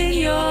 what's in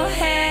your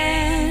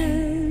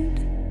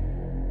head.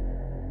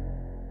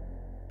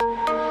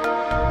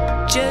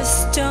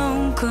 Just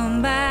don't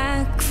come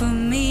back for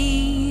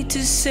me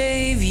to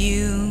save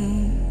you.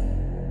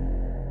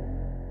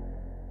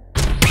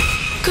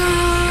 Go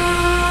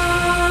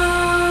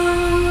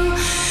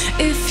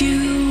if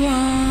you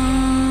want,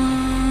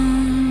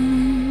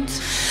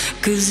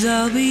 'cause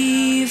I'll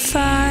be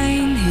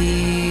fine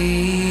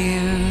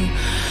here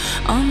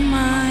on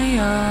my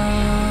own.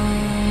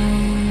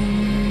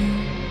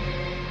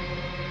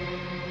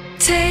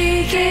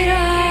 Take it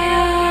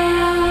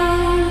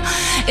all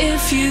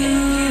if you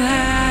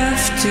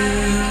have to.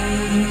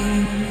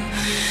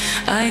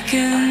 I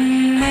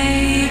can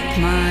make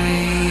my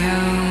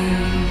own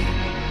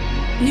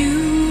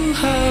new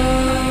home.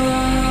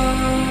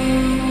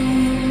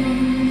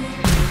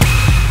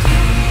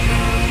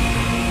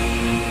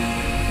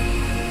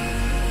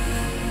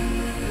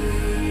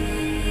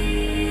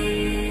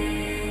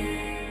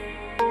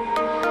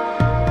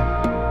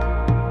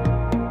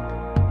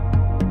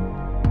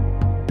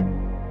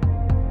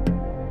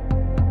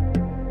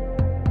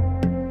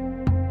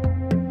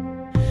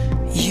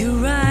 You're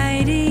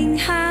riding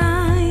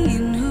high,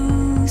 and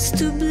who's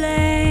to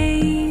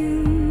blame?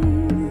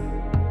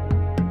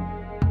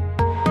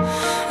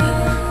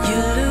 You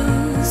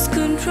lose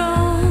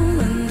control,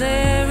 and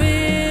there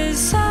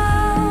is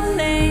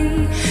howling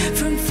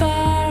from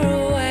far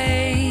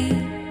away.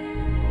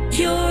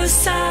 Your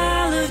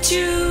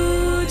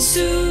solitude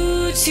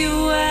suits you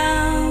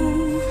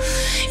well,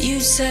 you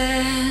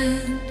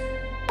said.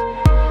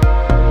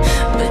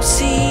 But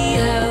see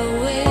how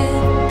it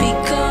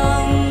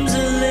becomes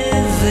a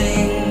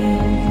living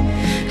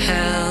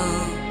hell.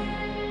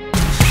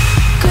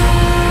 Go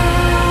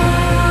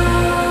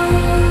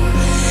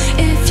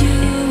if you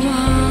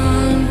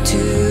want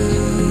to,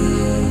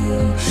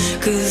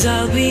 'cause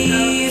I'll be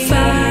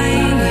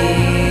fine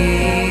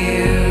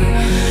here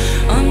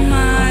on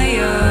my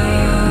own.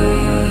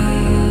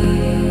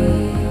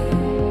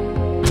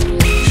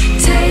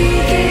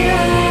 Take it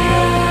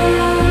all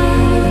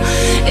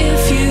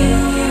if you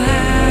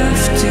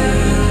have to.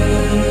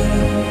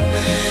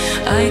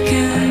 I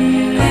can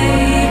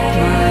make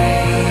my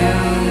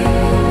own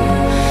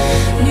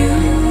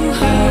new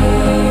home.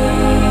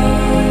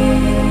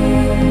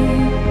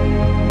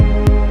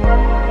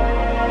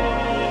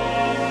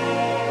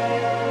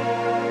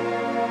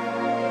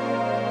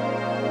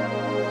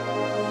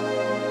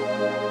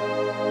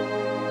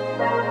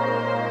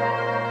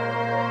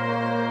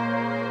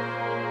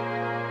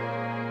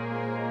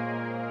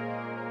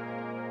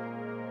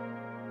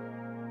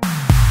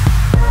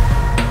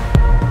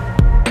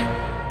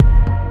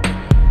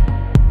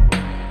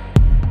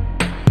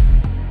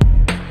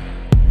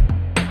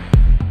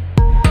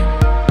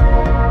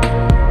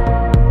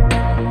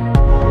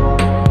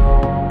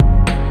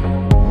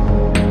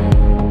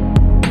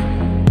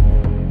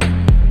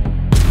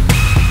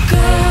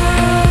 Go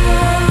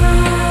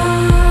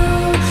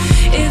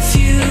if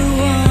you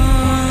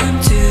want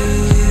to,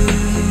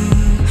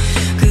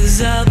 'cause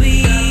I'll be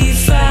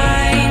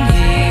fine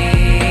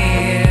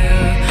here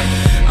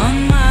on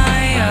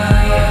my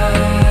own.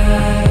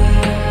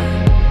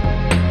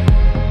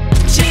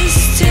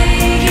 Just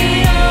take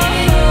it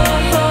all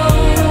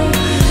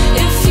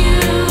if you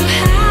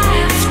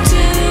have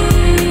to,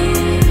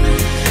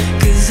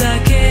 'cause I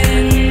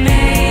can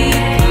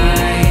make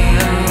my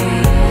own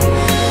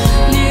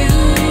new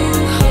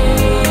home.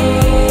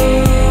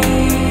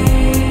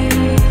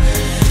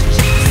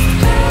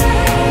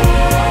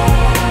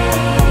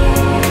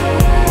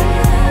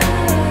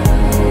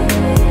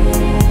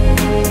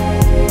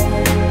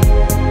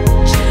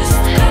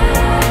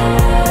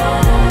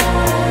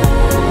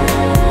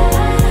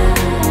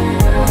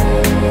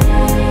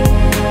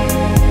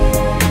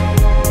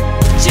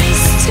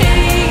 Just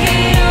take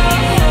it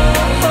all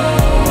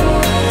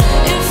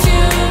if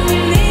you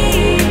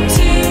need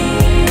to,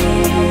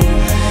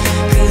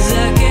 'cause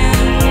I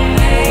can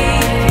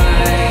make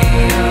my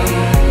own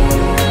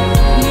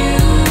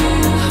new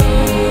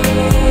home.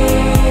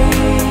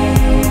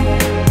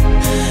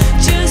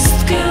 Just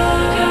go.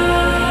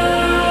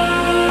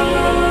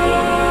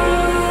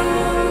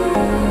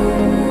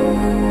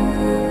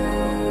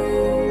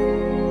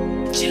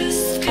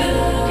 Just go.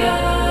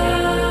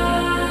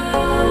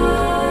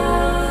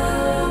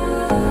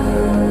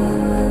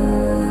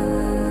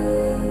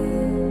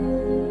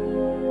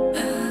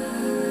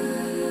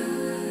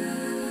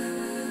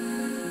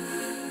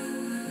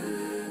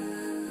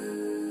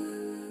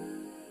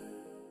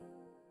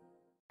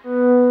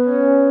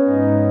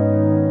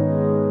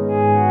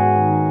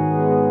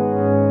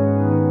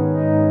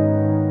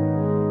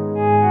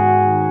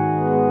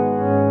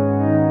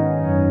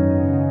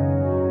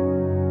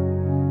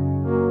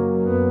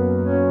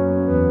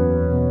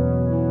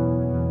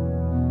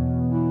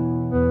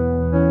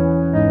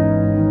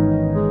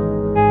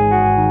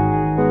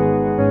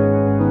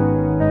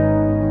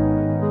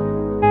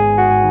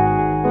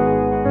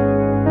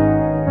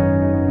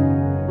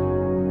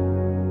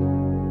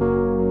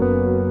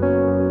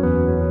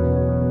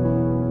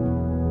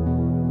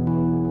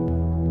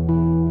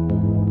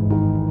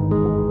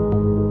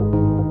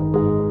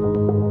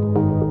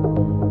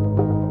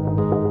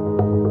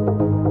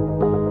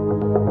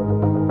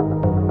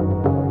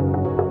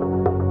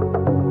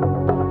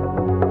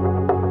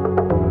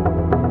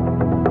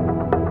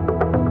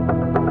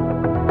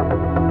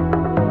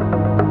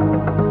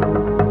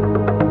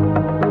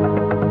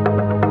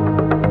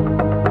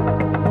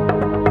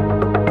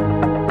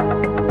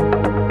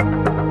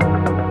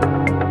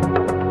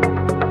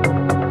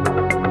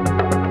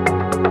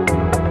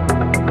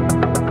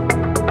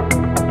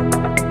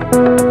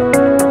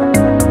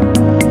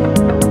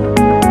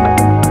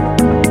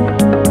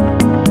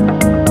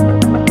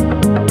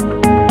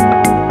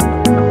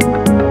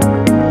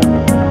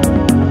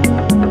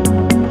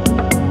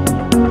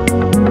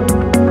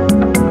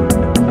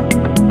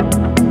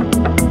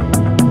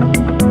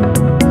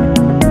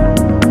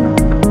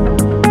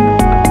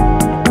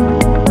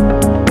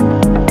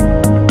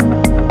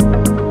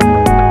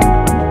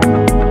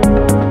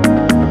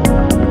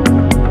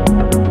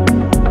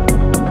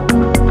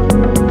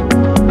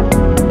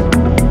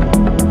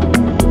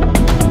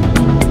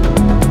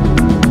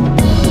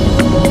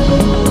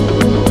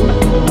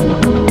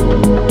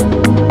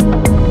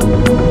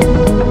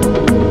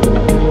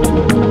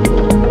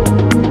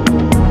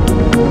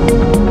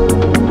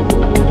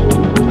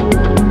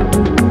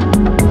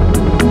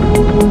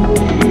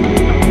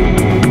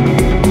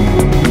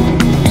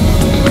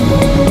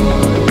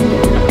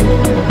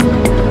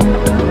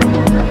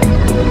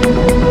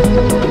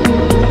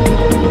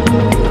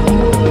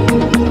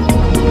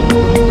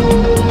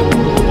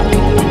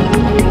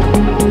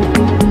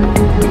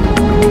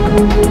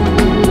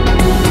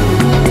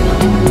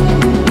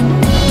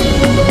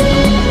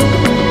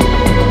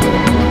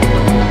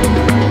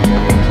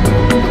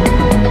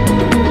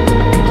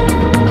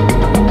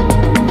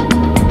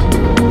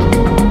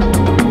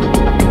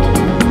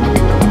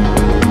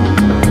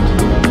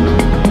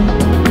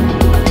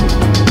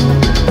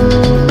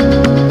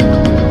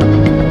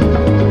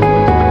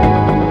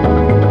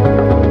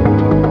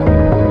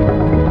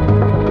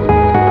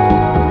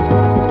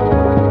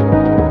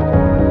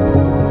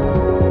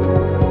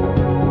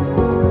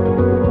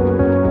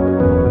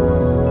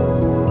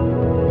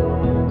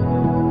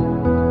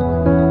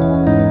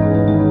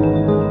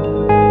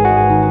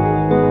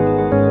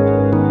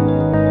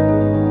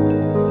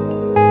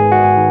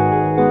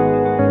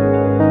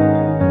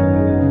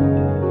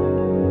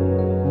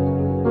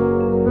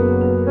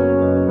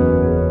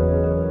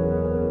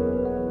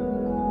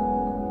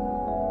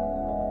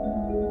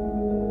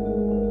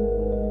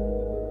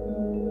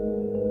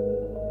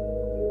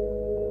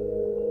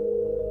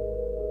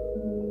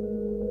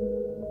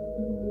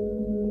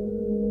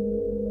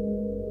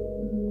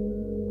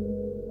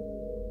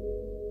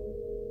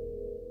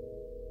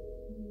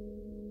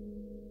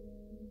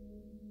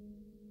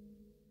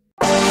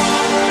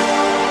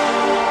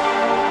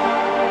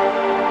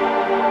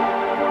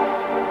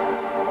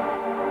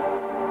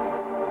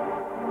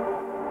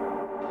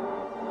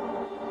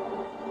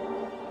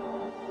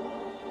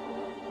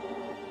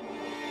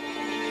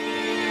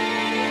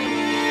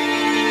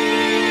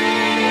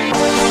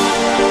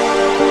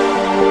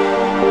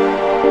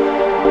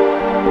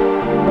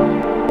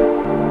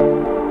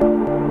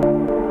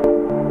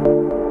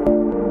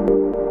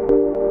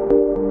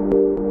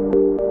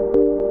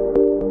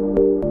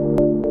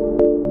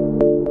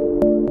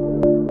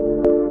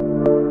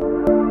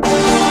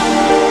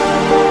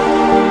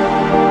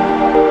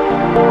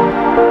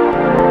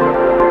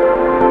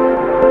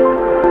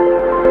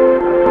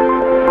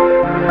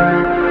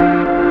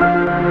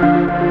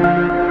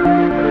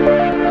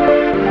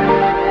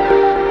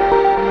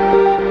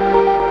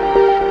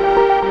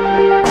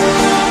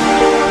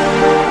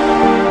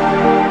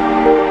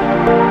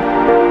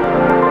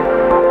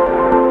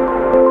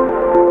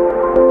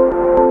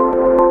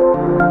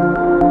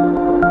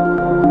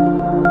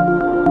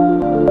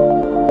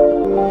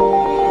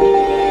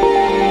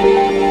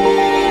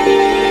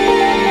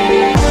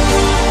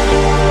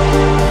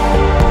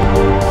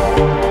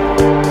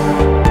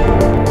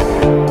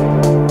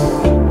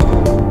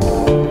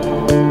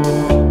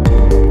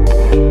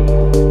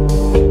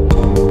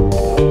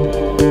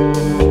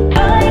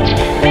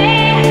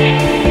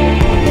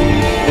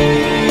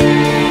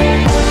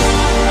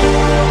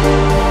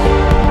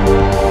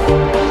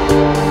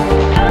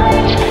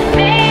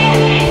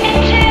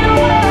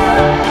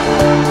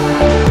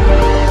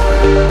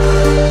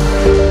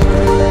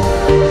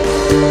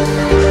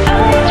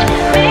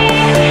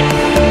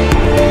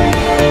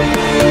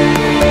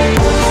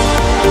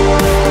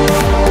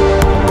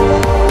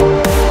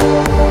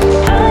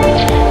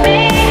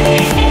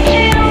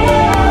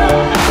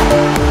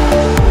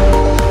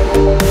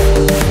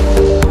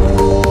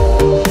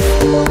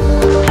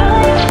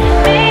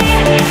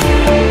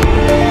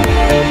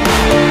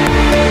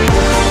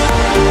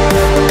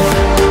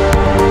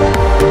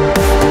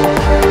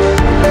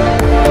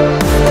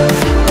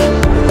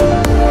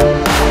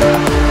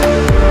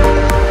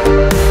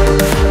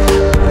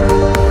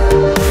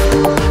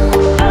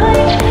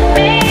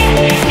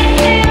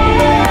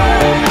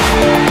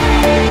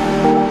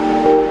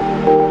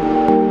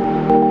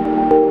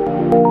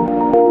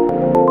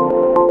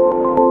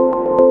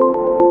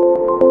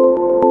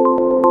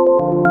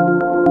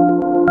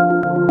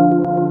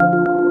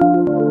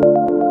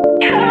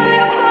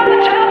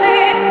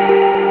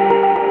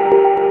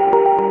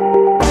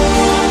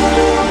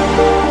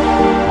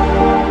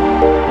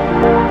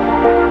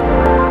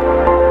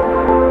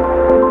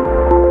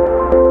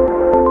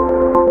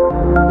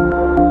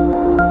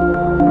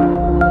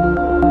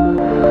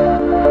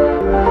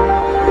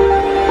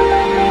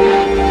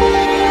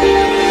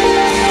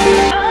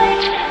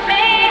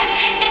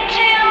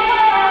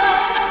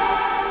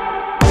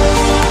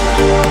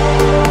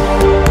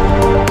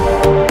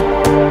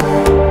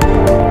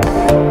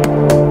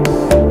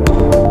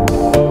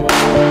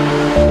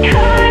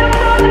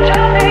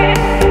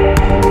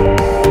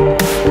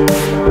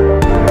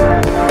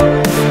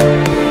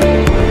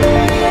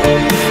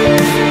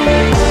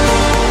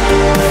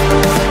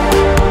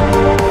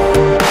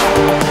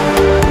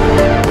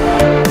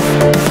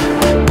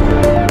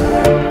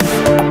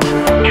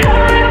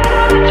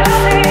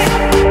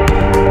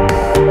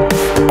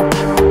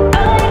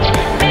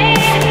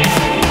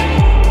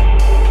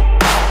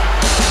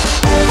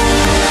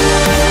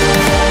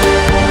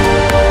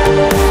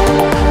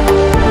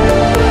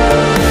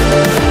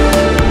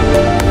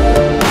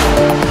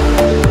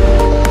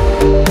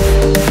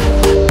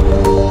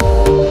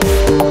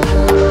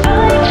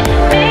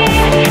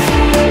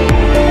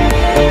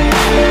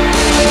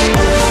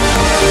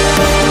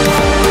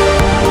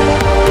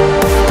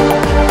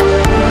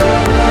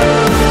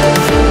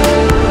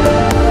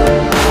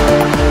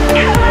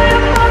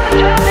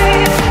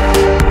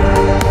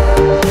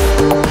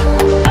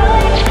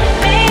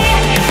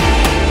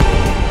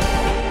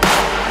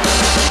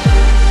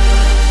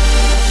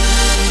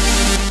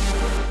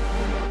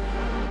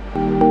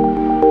 Chillout.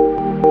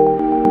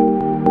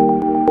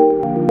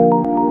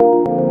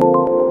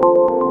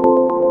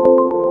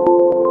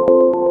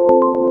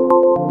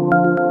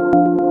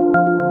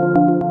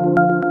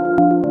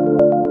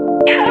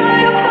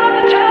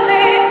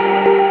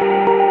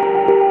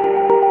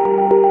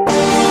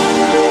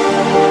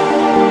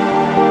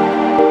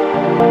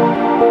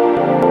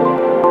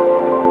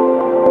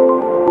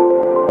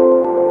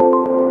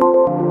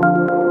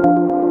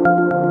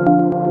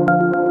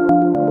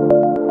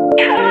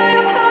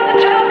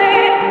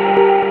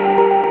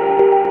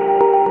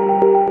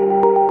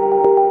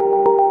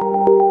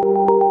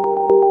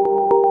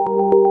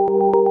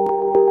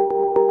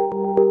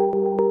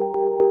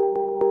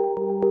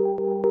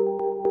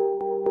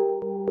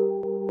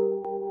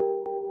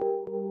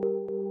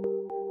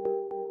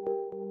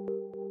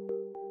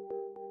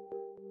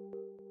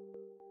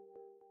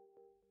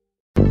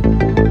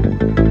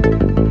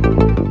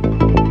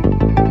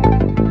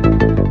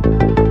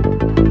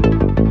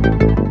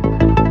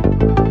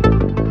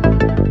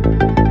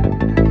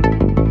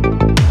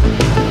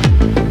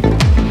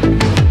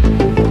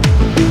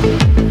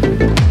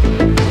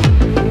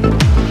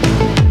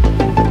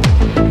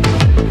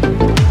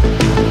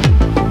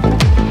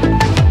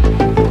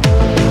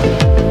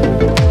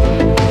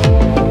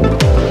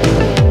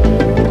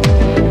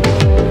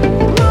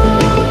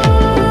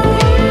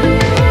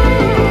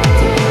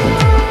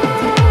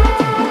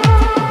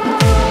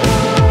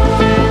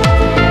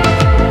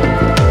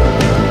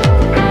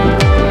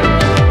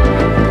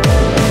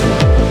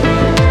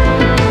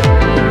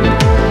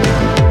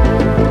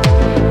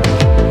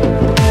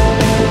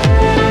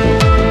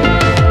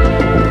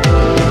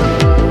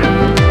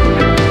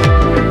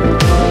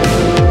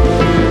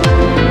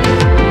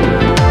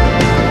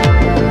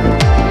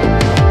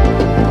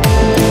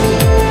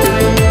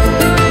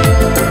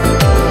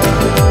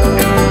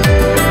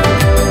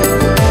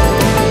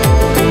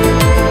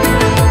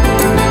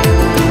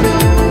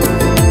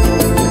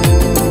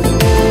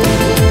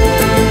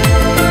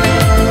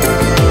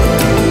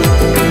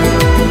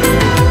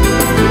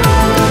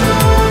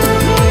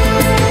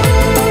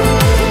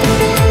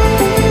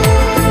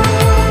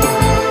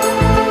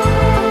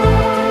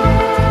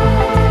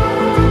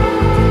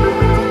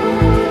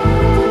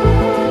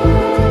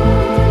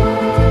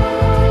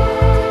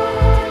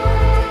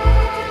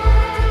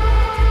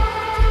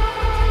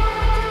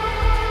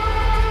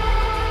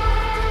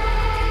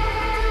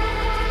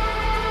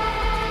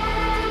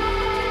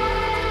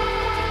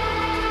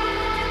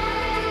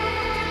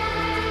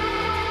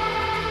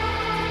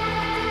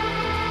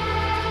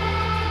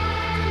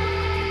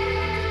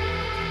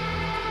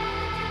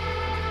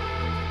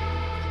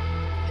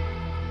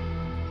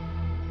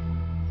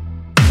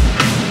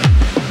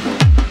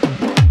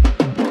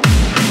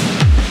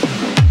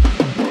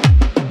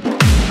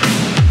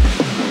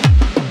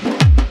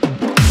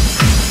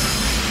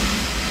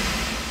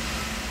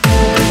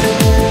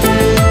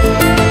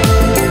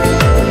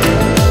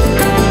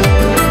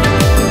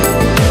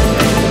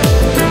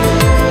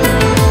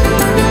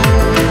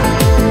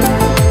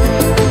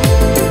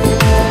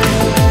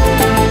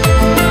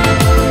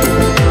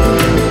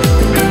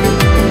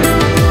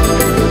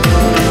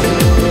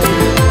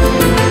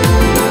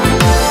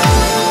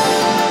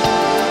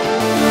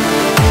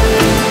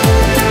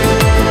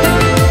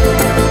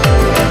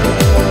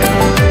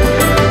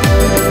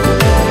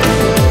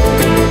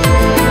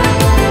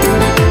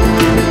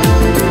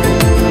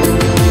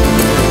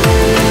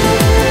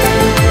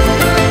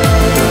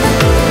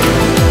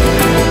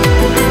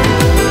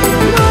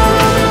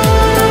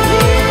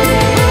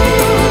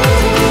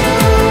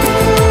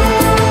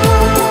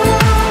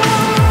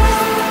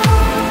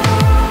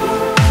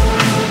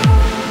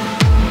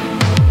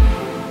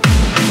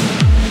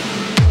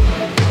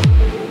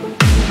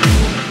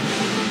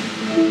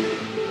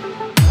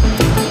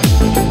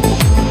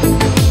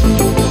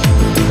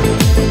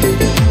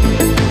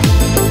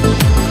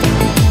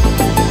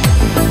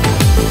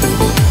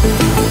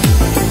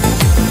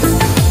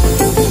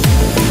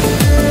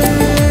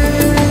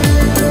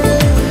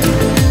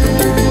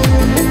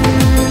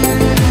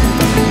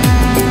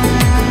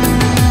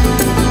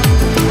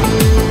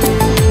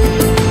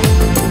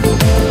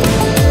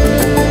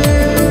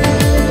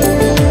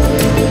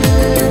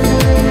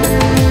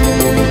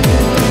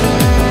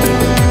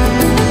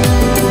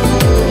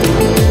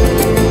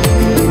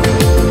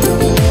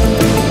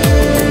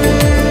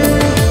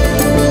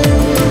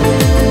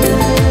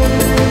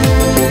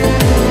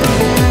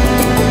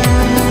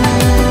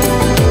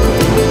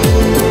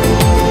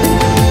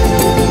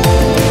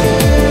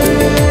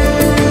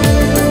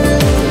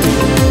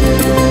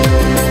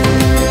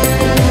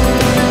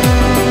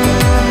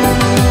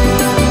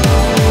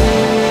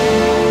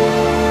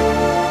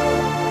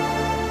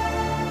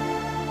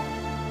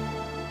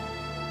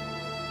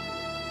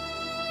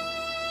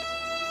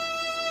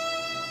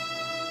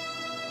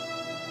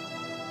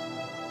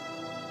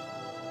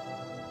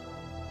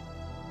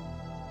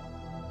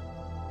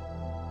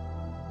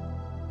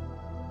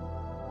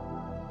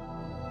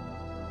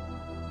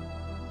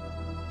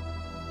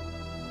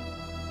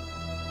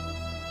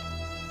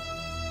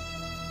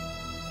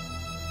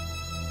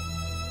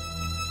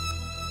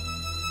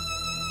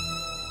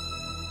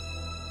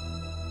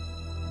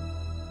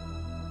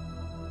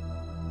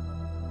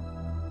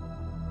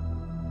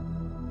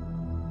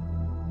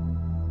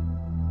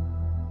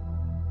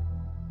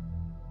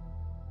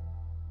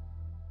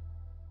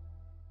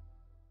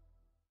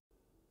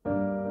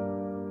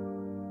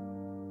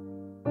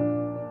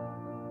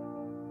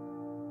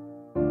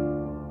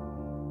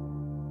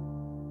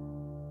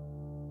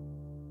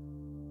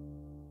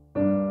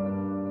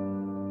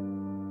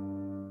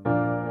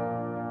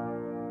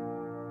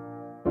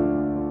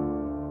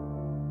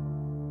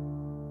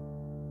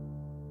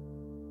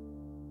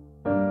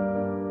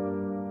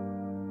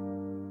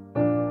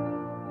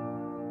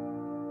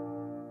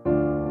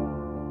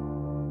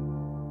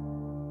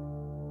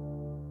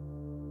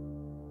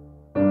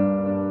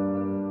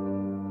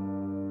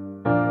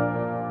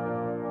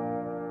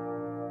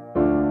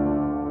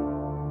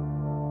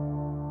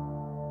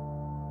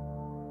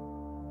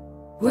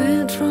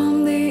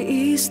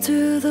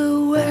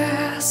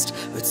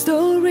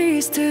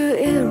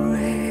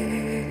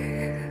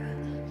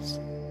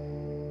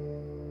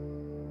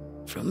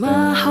 From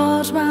my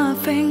heart, my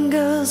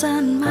fingers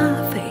and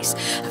my face,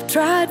 I've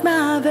tried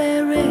my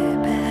very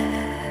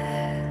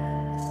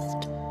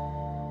best.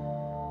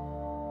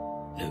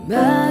 No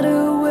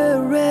matter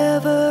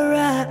wherever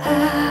I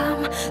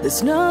am,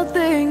 there's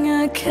nothing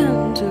I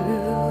can do.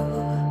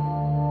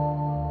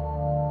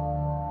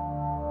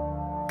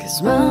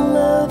 'Cause my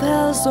love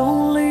has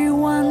only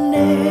one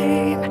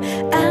name,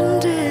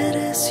 and it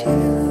is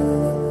you.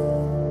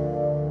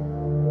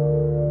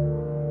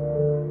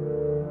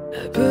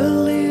 I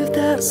believe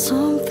that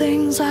some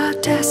things are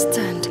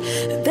destined,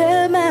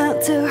 they're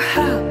meant to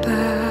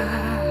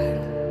happen.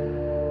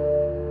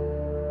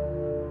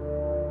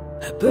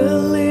 I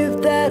believe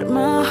that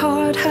my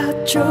heart had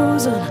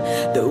chosen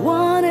the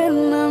one in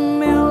a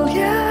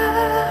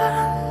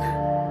million.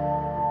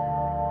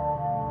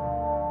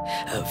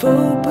 I've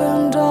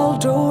opened all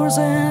doors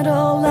and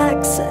all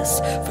access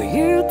for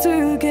you to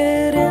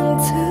get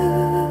into.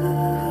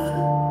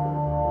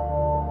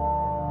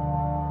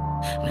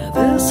 Now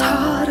this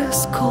heart is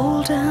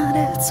cold and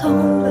it's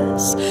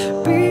homeless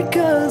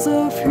because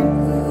of you.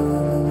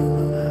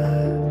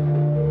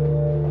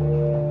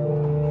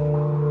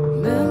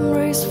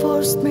 Memories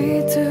forced me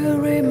to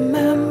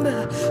remember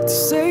to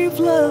save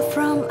love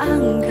from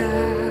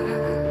anger.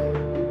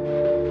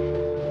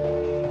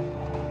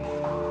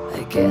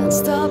 I can't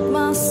stop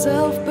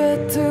myself but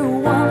to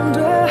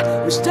wonder,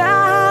 wished I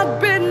had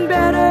been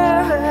better.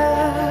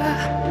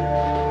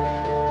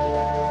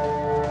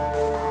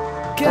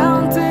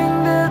 Counting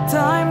the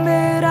time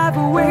that I've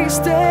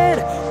wasted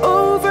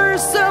over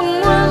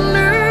someone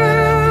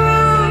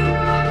new.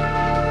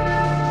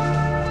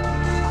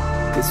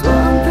 'Cause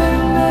one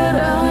thing that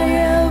I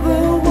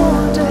ever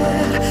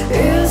wanted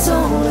is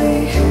only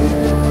you.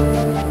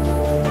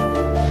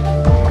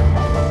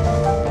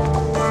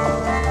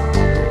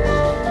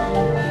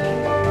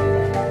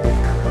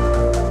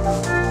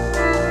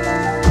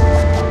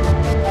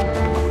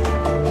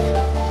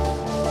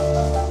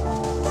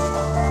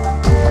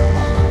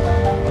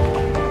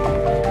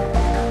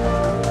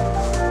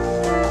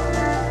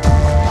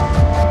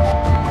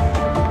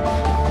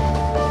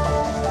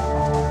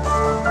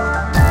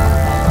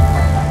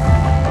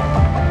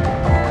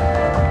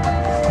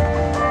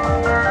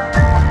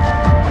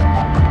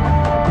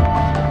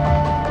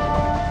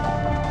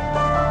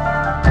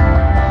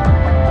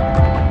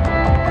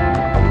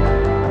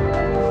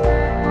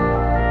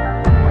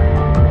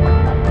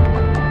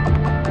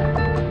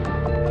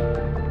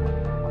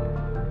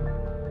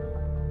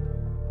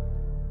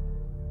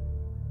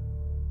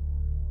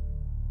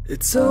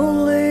 It's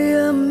only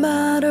a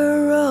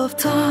matter of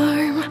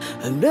time,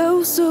 I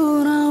know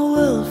soon I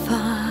will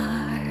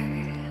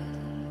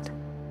find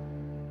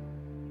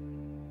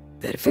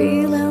that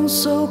feeling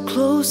so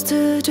close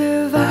to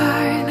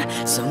divine,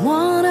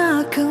 someone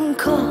I can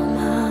call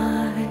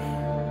mine.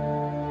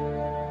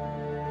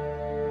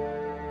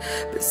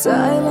 But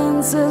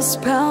silence is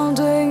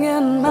pounding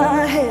in my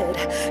head,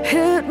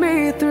 hit me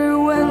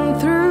through and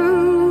through.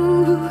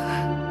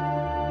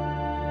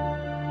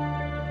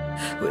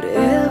 But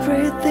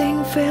everything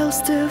fails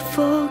to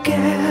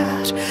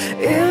forget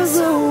is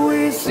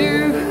always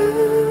you.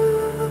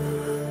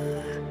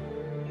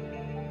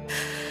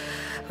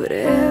 But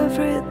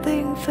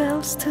everything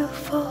fails to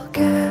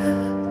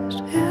forget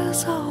is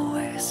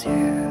always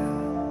you.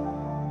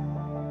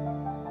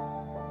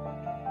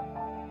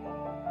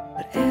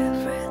 But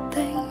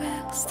everything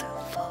fails to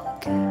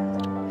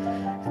forget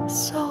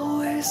is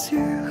always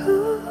you.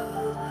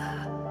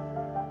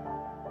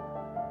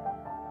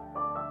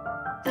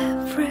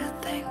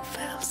 Everything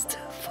fails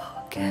to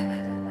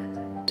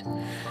forget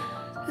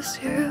is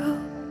you.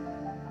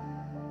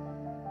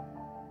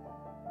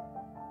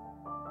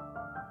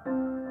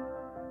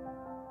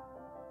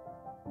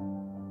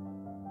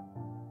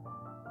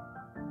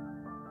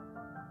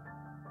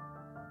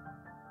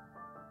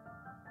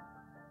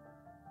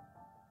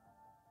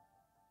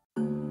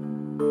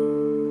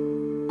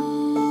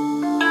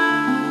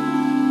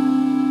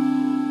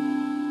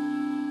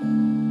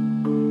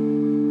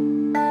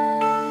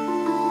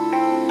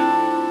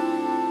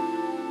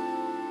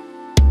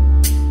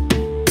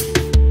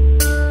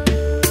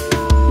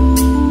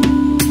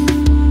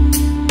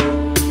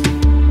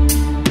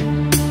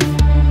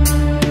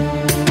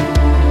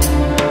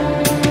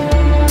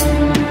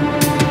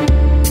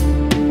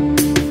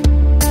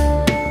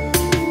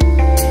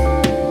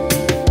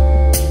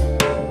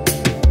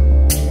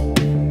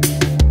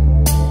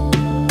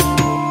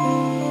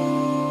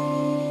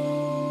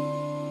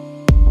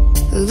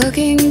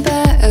 Looking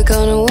back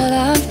on what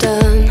I've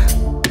done,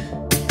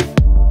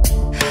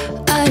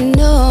 I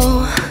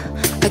know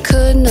I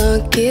could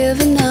not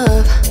give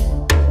enough.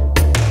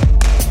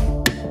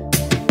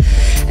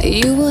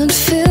 You would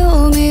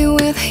fill me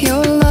with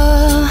your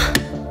love,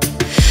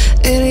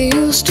 it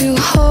used to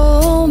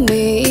hold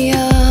me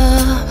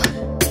up.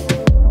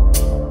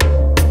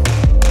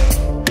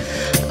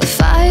 I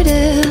fight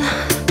it,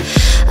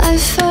 I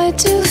fight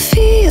to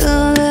feel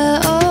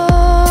it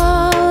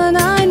all, and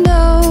I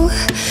know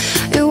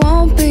it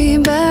won't be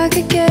back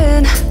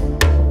again.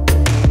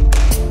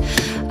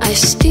 I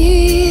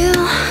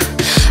steal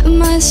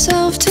my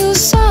myself to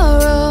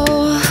sorrow,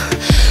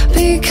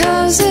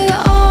 because it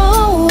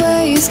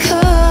always comes.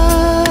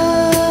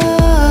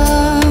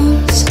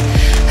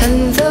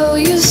 And though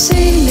you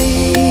see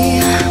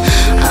me,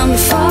 I'm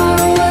far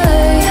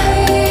away,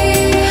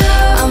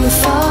 I'm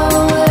far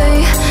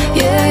away.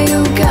 Yeah,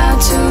 you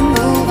got to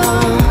move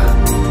on.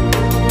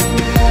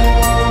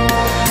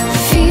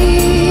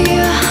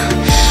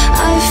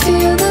 I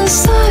feel the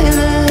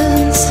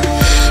silence,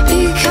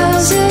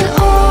 because it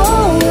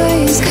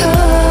always comes.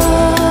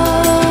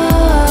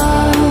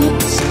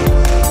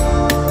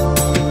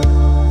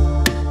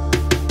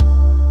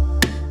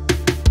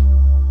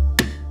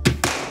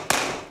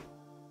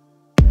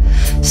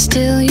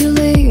 Still you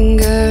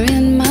linger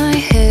in my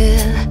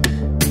head.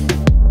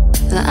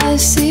 I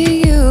see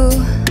you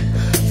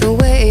the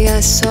way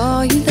I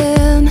saw you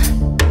then.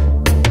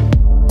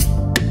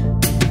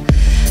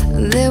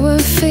 There were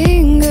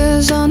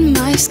fingers on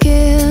my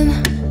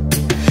skin,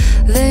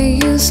 they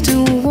used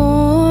to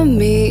warm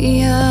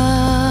me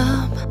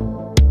up.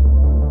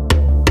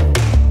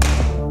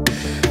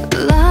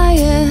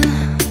 Lying,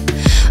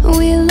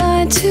 we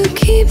lied to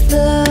keep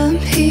the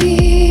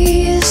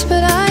peace,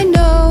 but I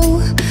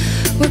know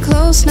we're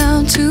close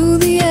now to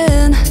the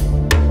end.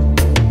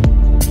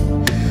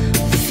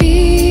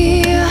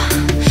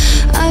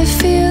 I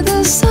fear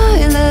the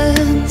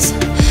silence,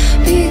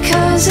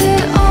 because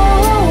it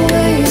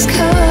always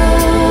comes.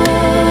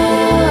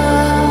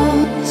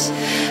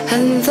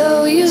 And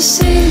though you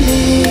see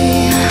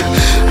me,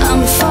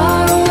 I'm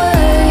far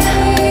away,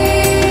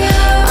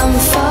 I'm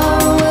far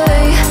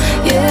away.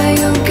 Yeah,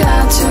 you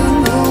got to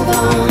move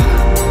on.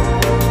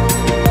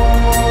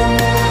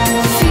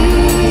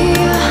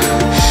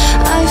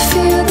 I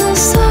fear the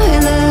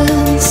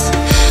silence,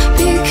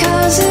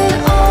 because it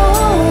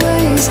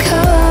always comes.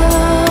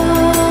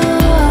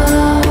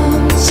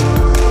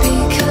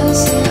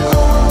 Because it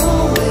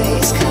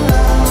always comes.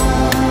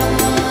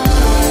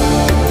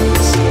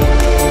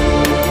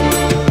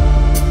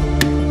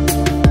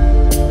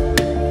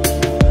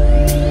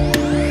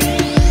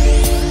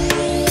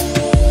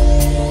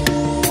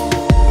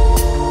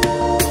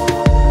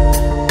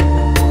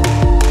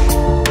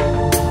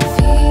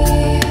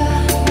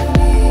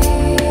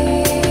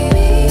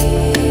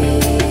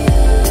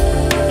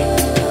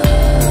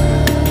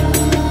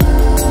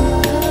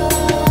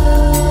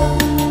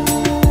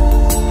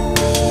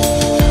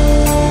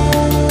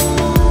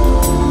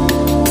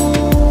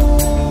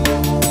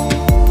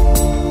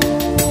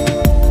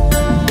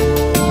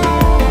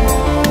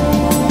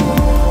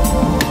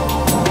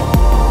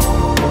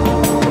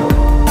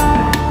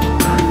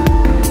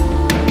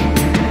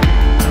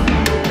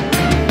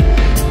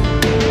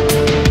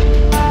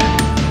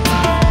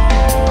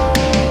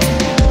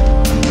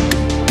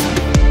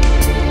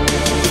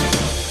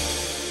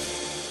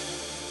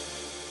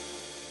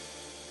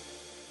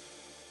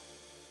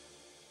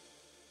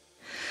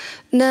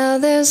 Now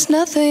there's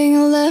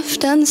nothing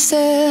left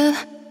unsaid.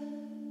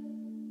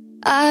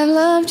 I've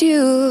loved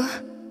you,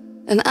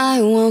 and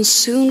I won't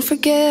soon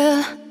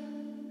forget.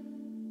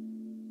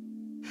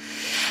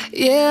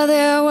 Yeah,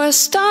 there were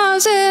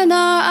stars in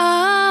our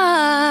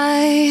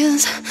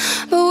eyes,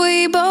 but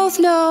we both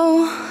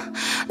know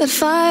that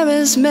fire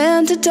is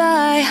meant to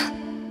die.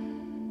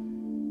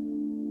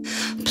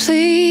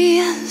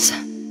 Please,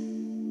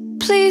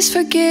 please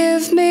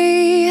forgive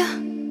me.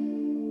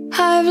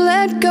 I've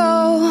let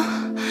go,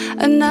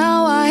 and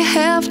now I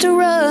have to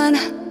run.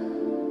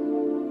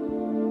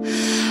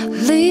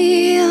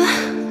 Leave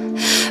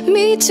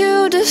me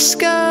to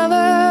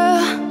discover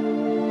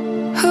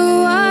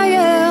who I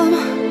am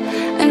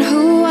and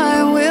who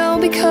I will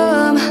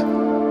become.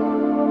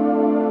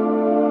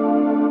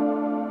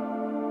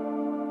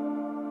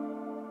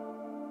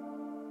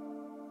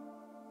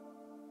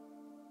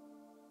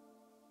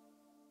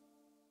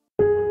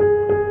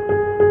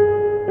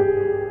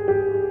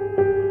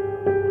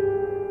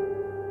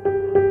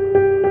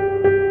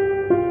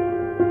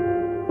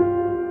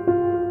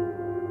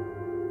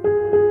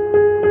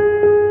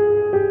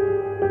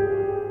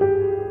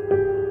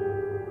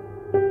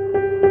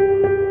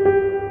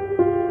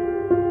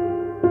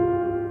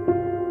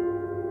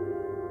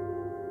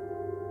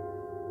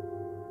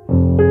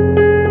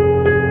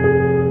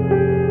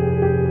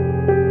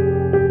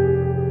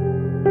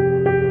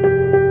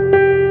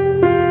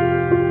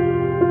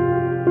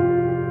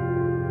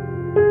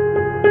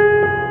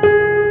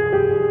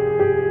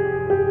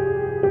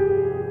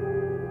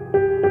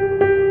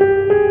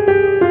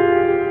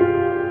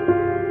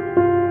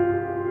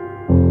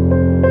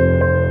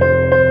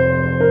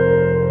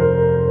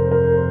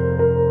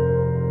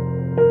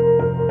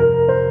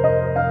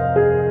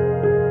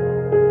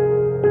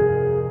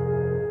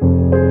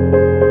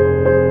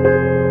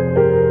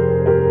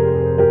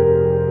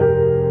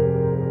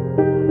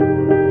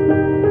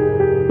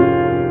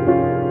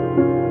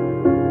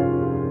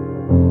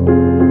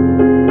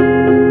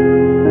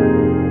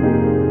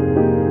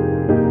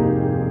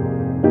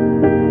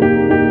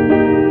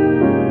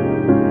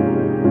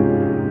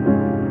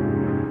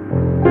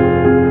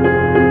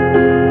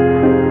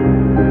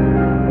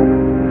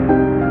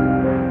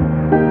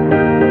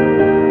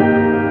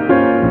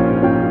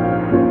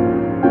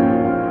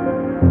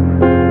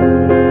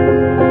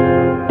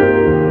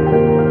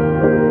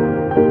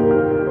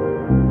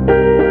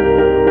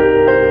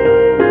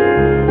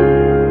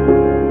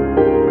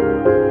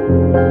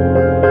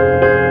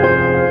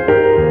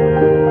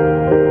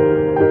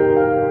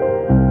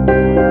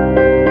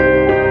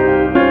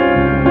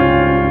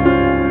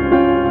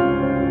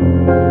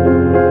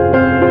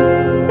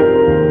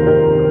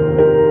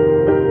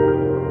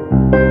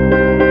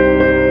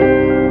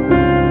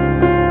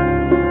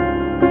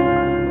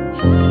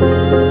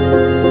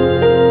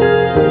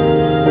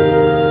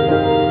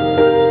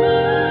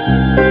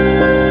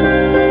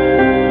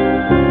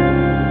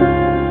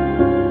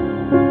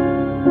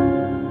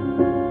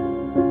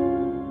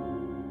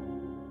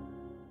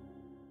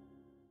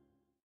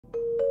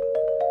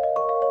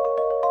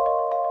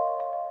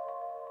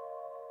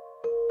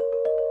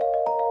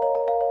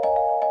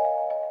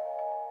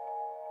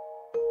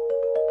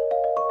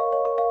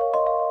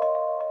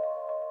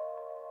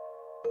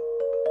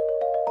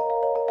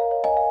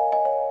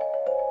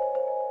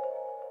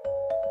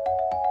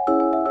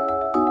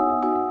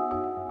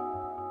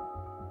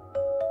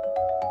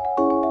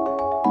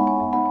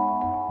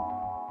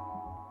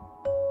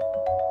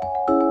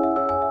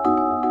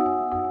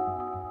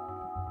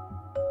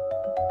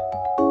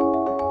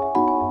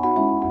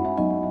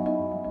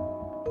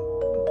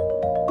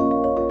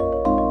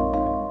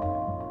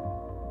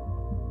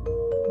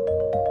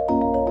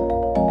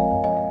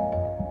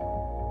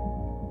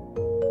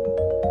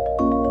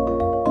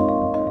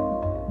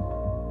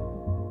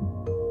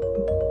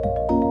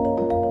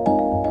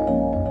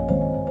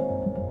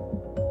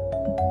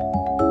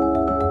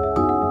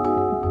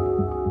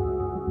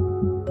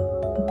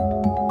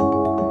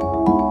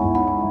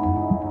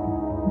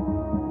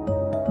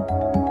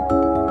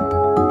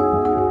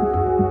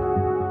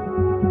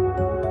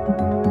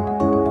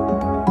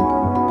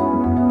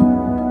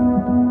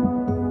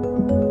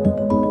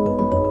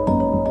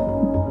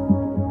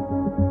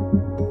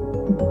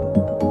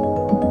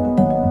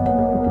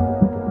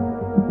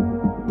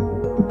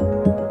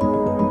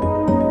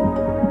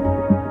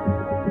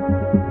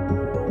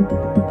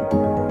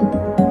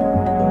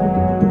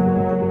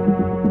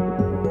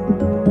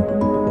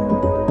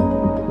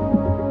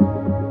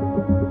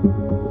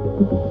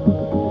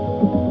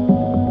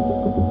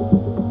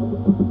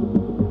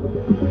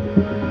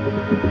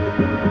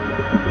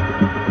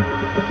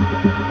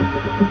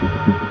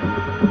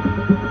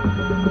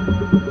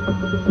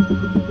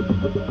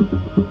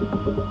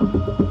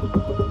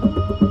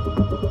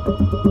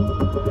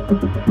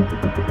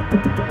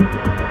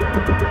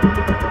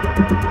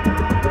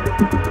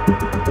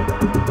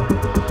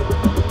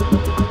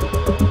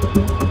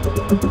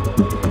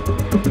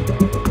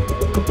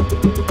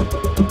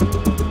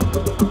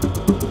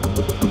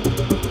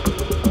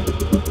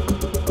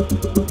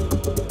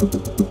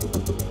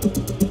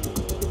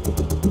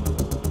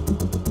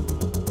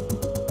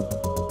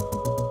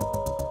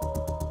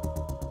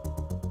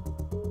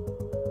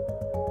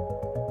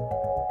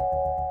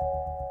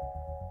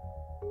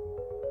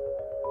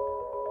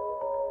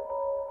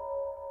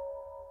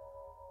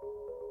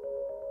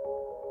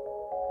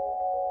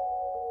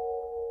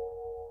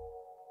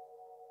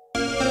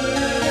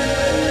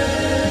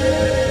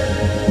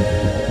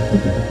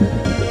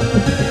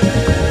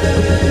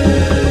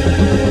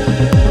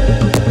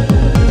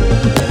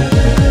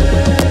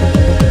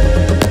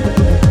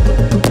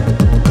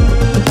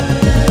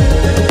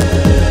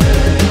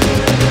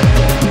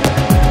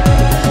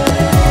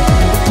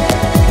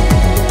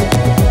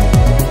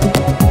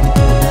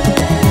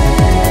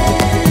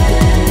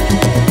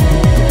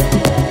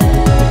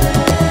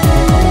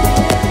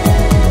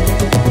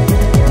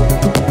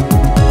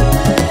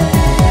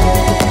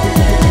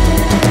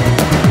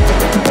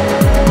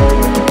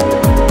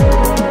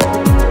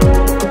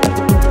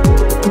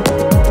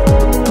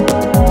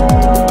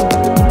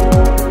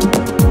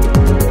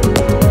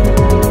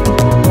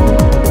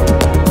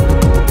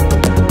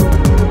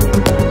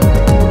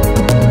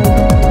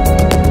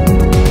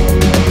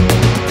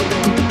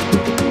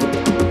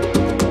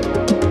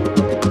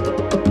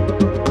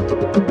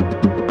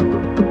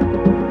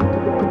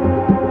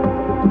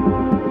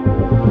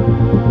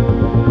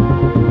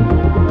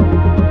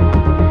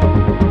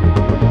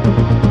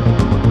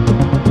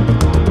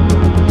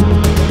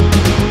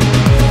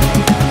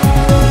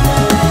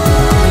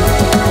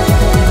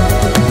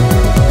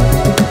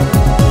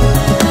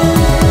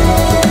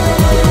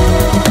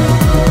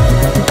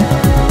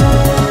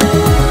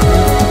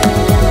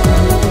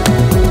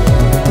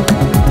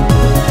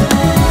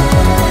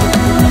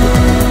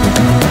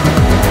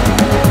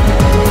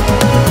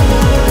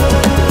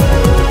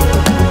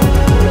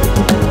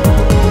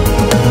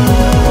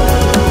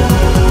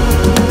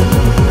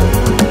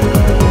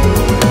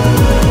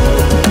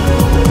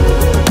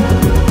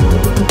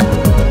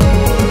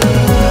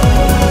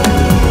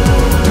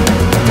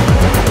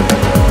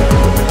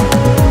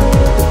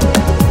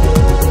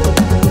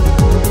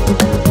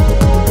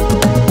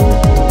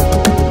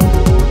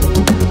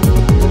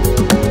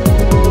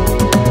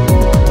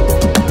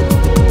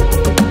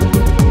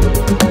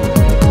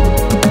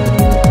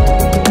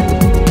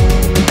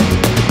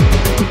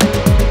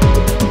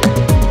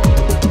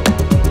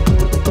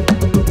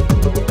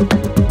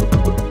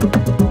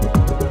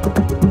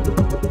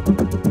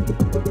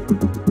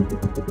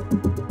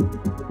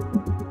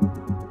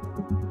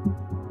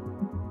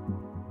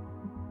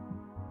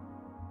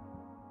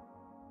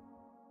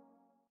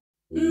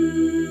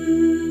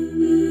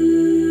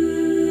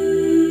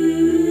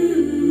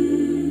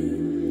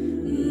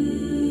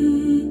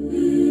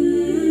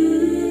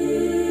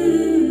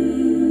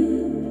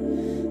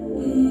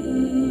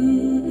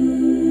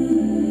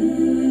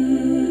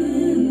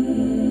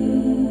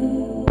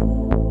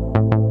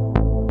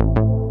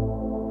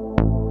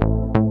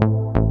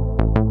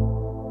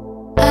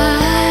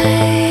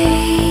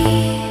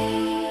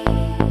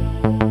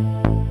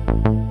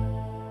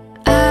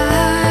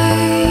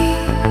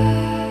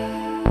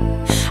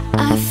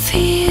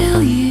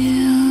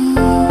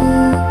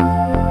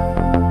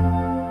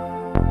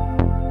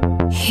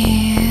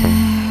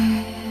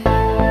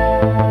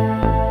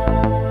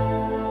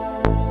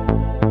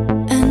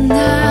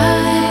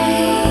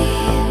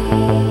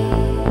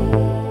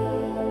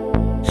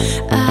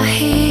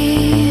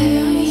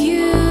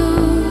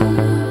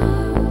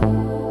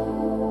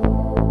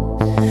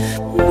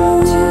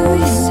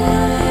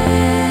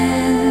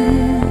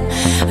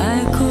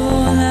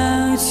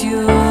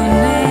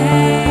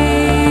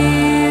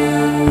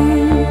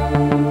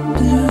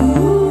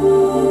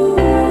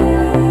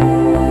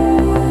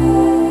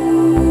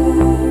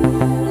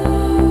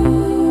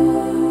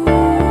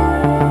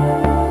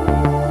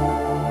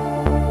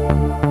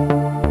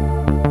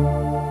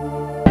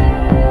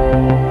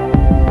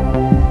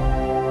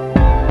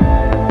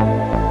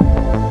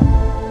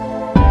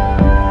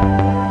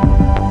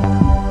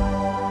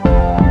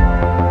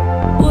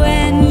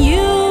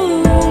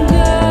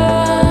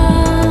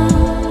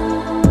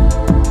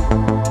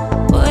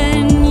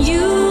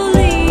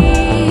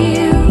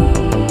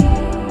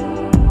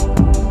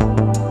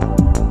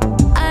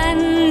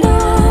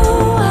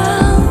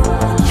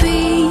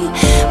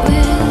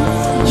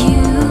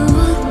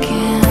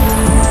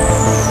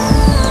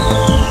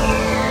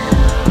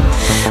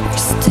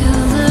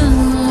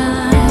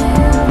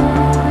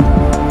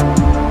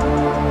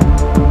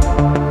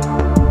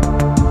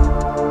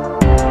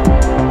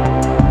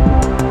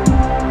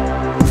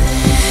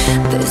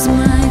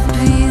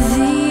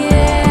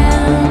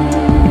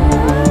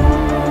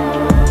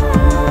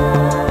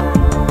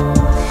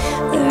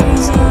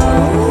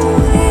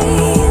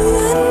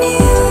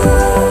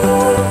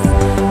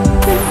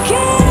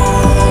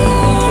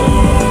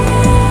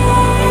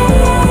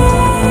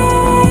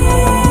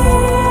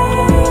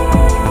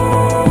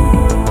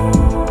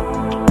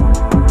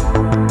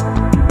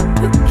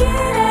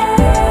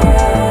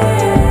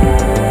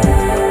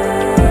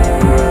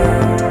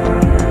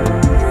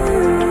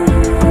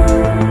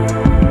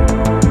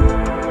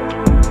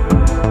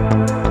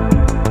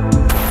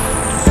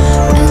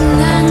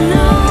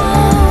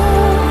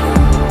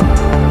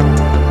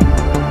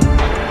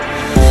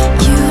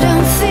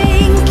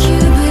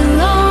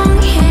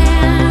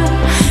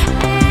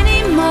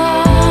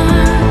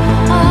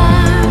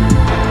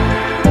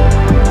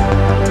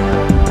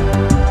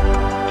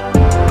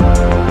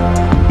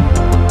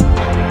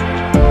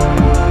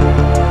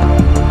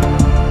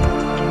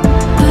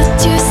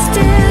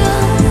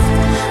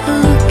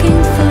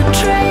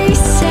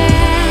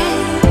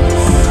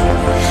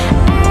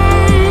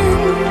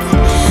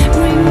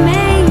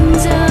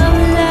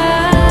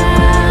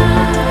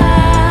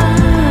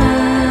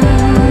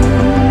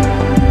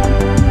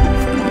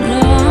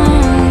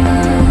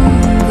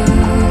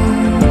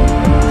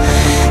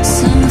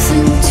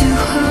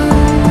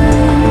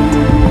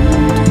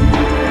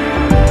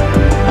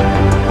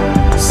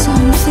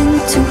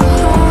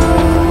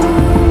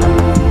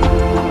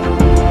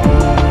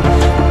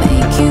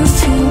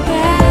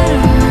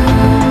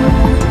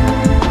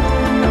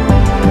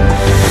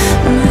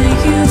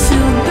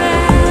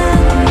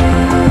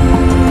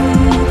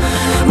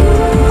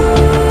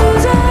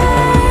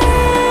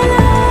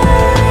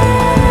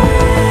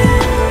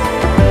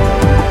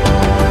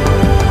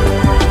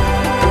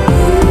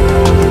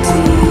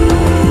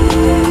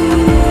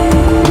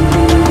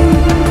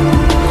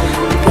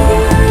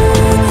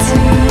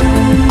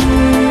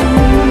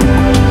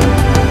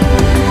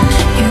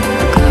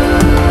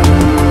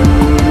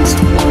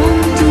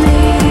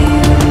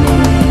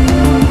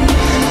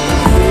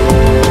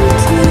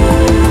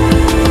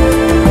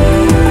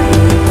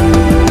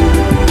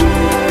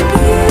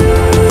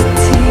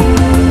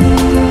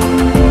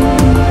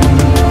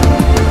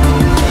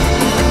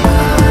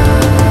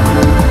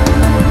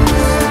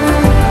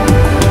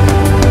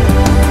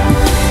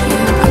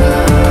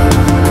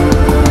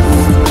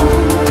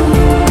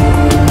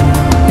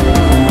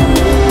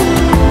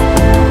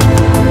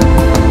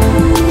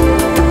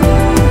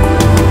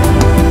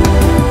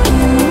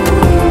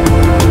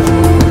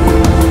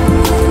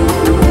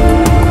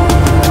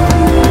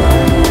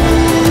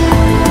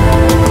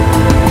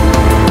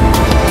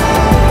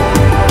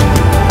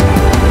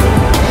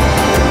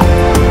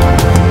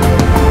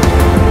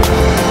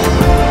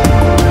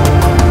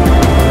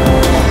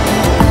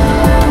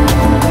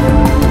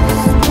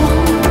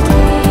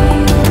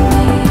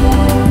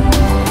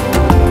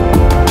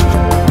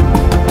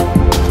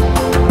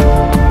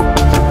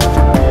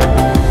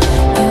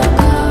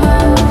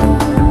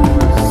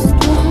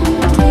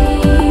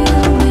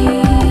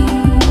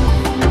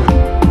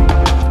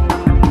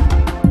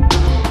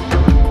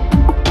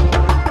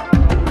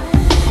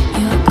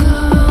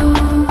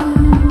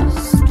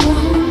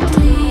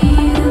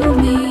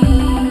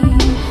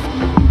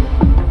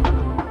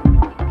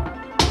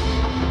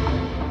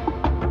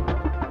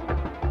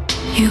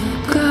 Your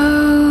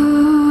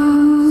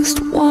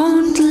ghost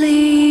won't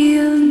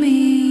leave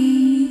me.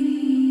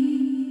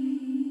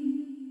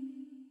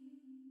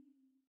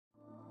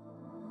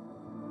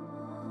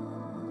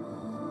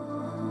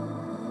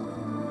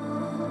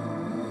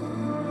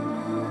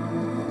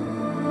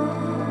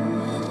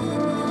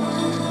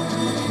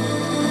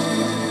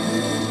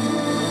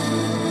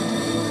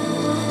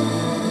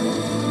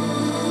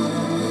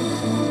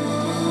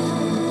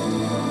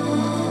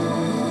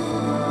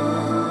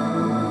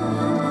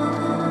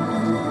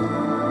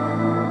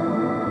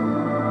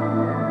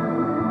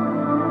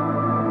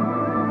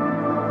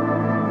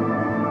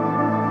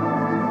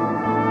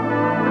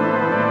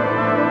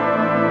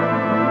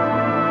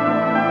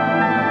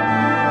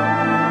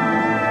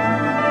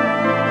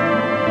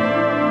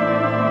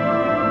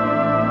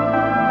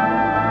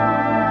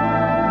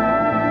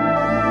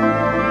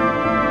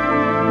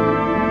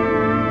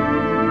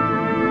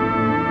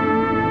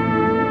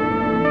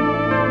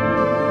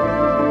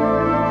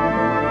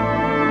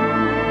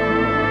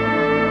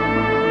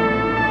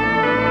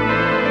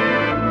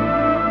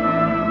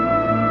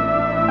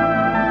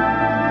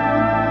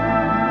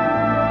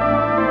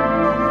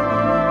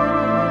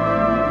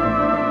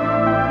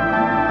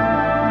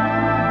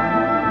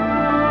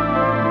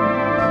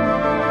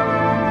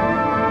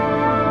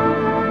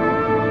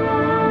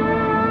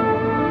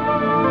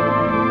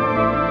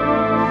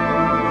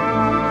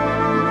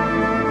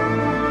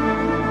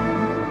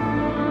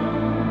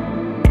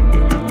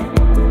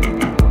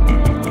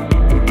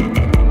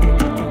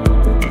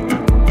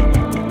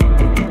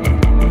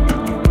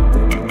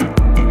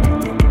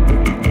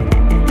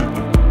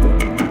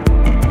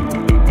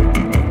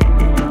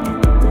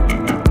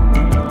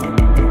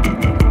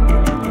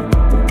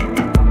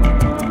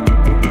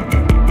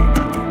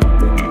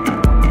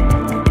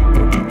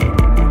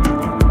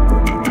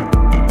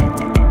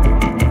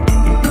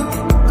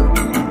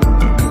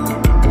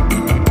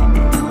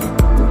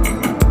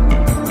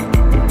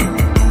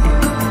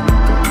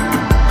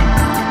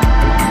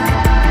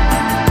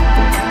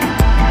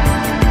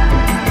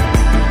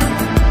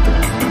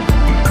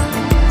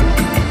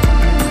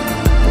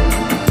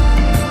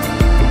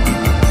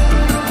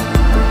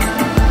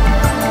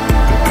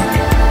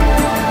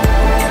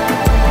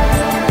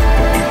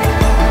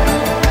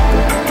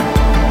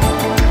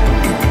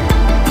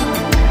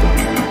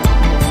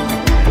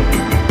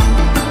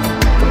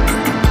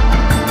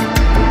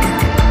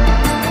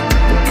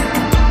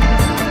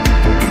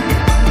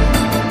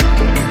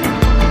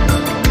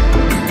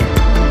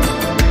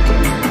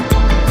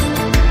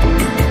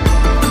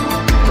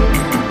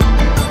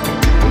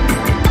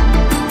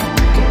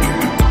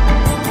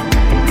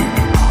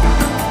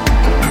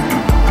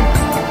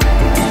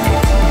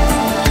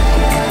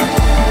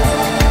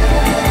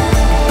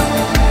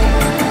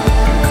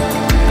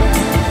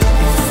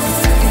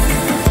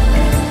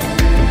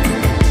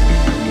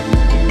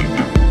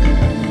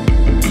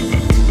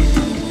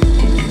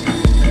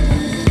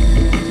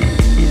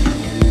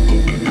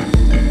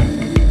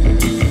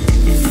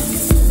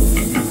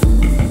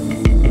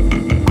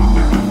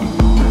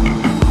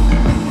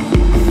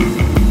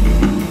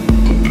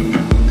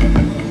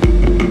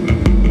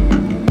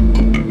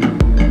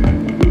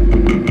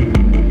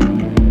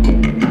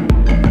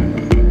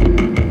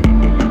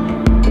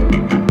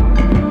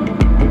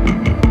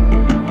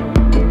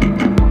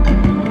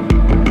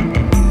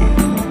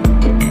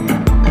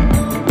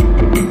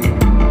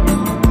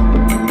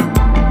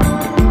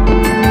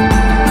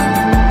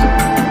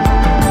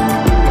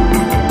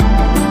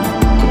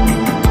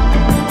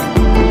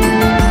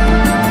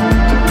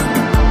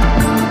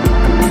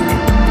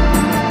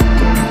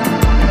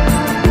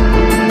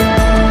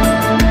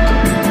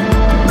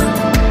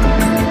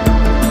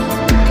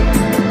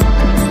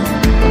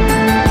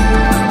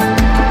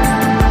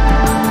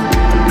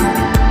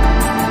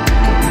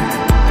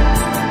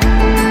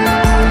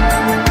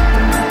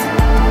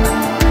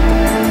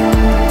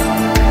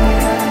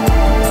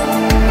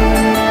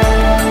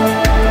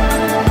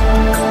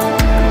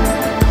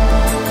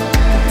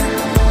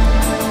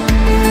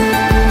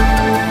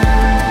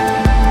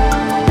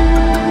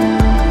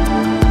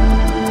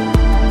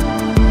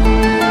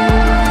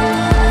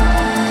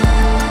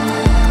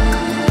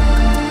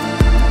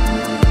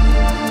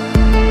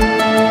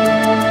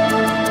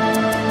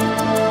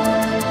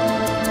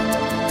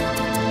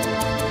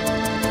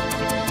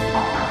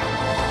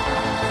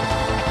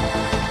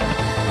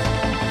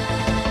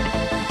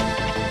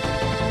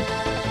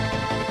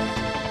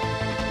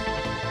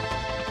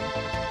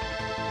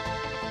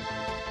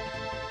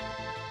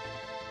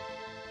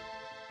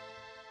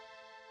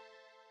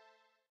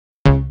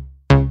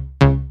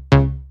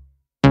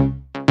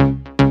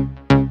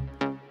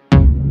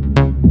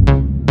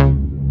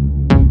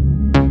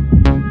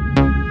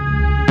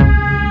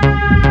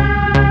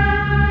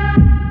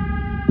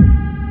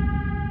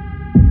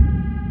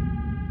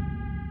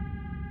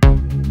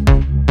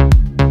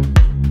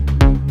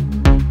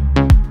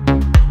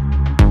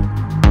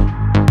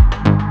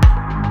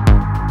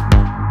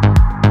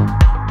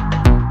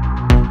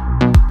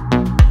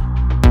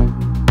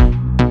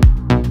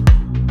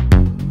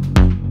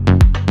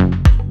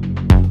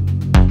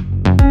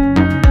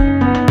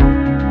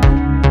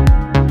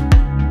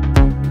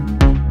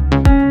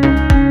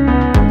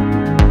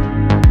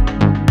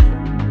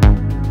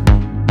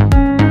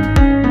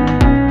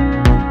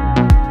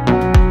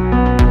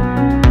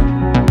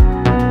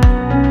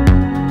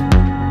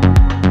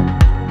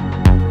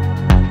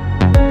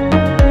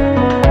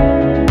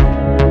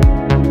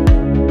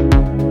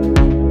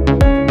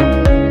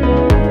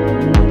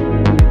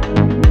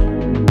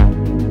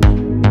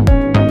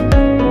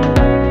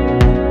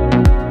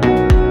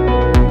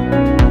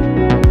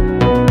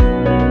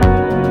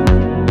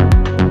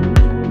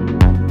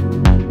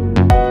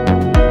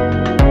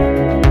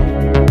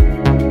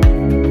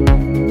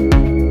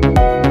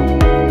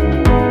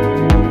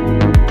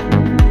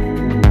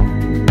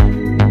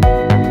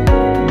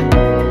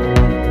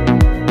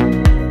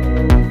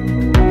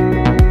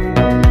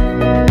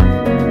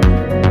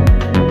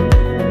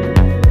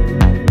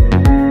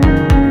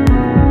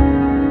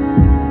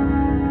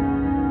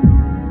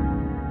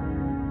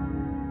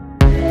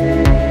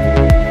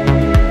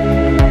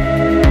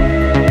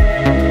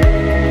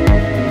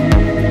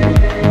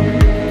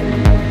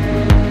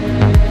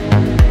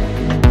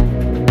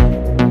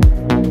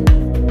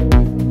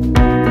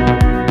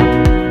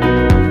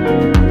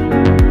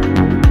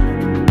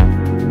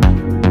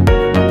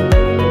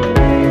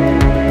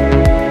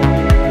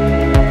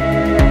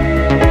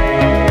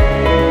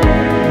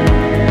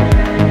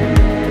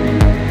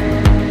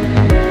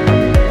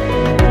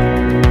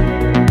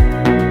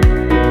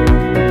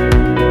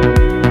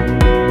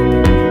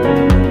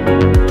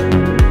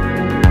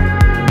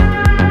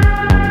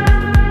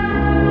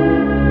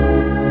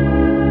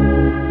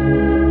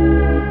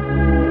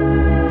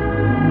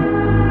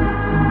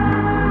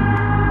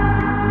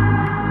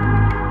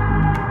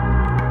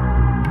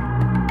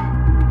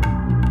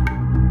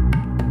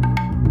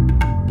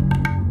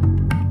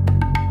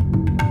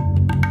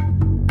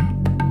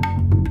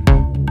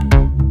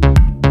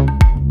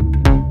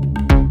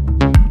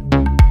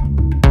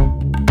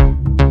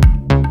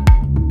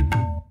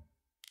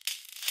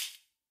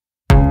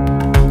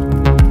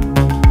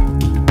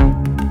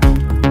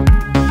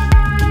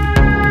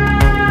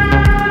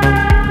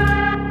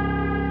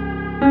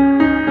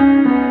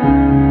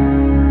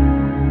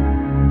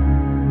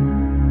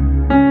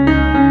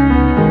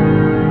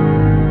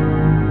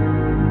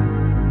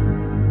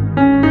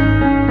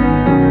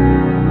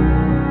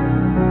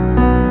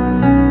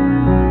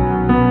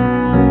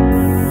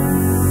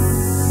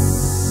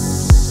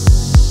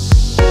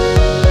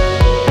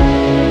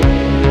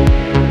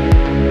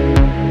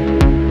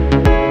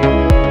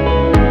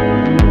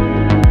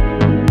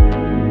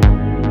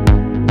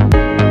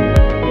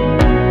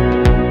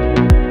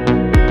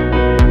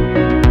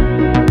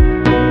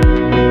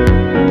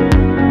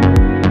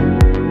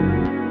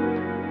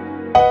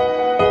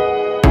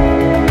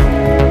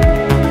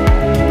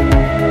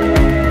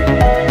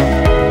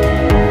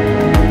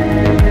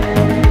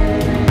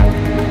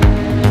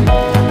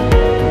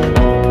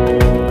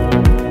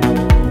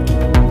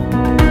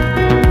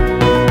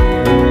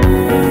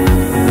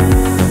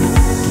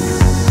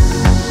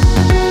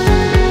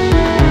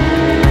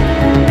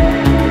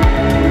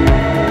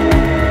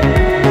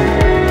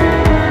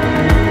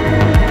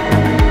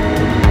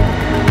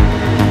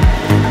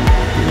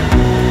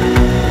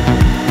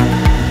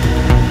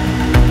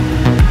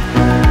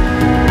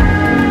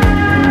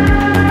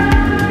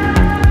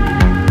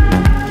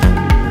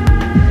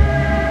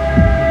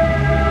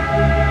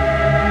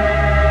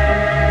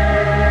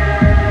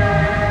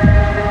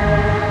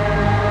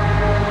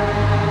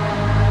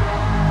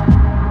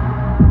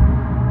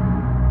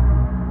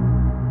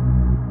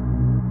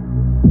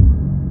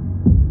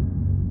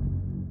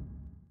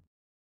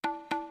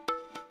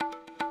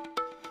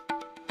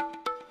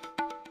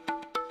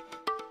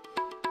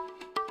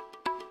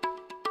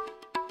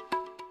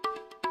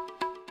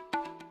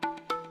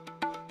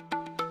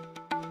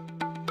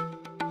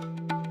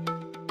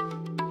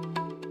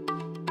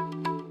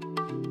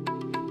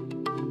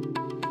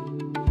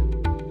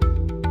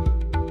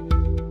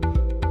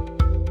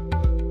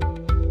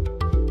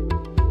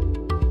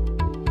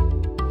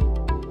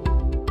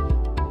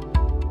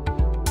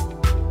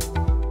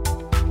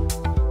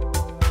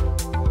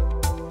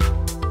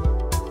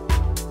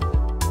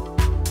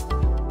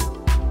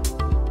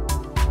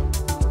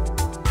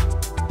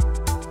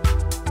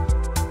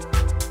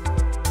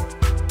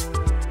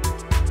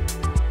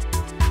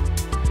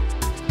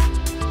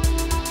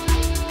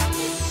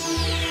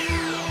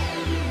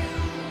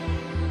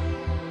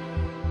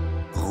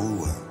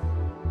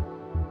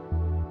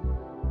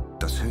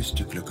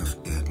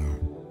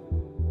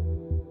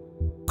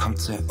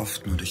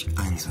 oft nur durch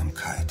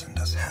Einsamkeit in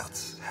das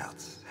Herz.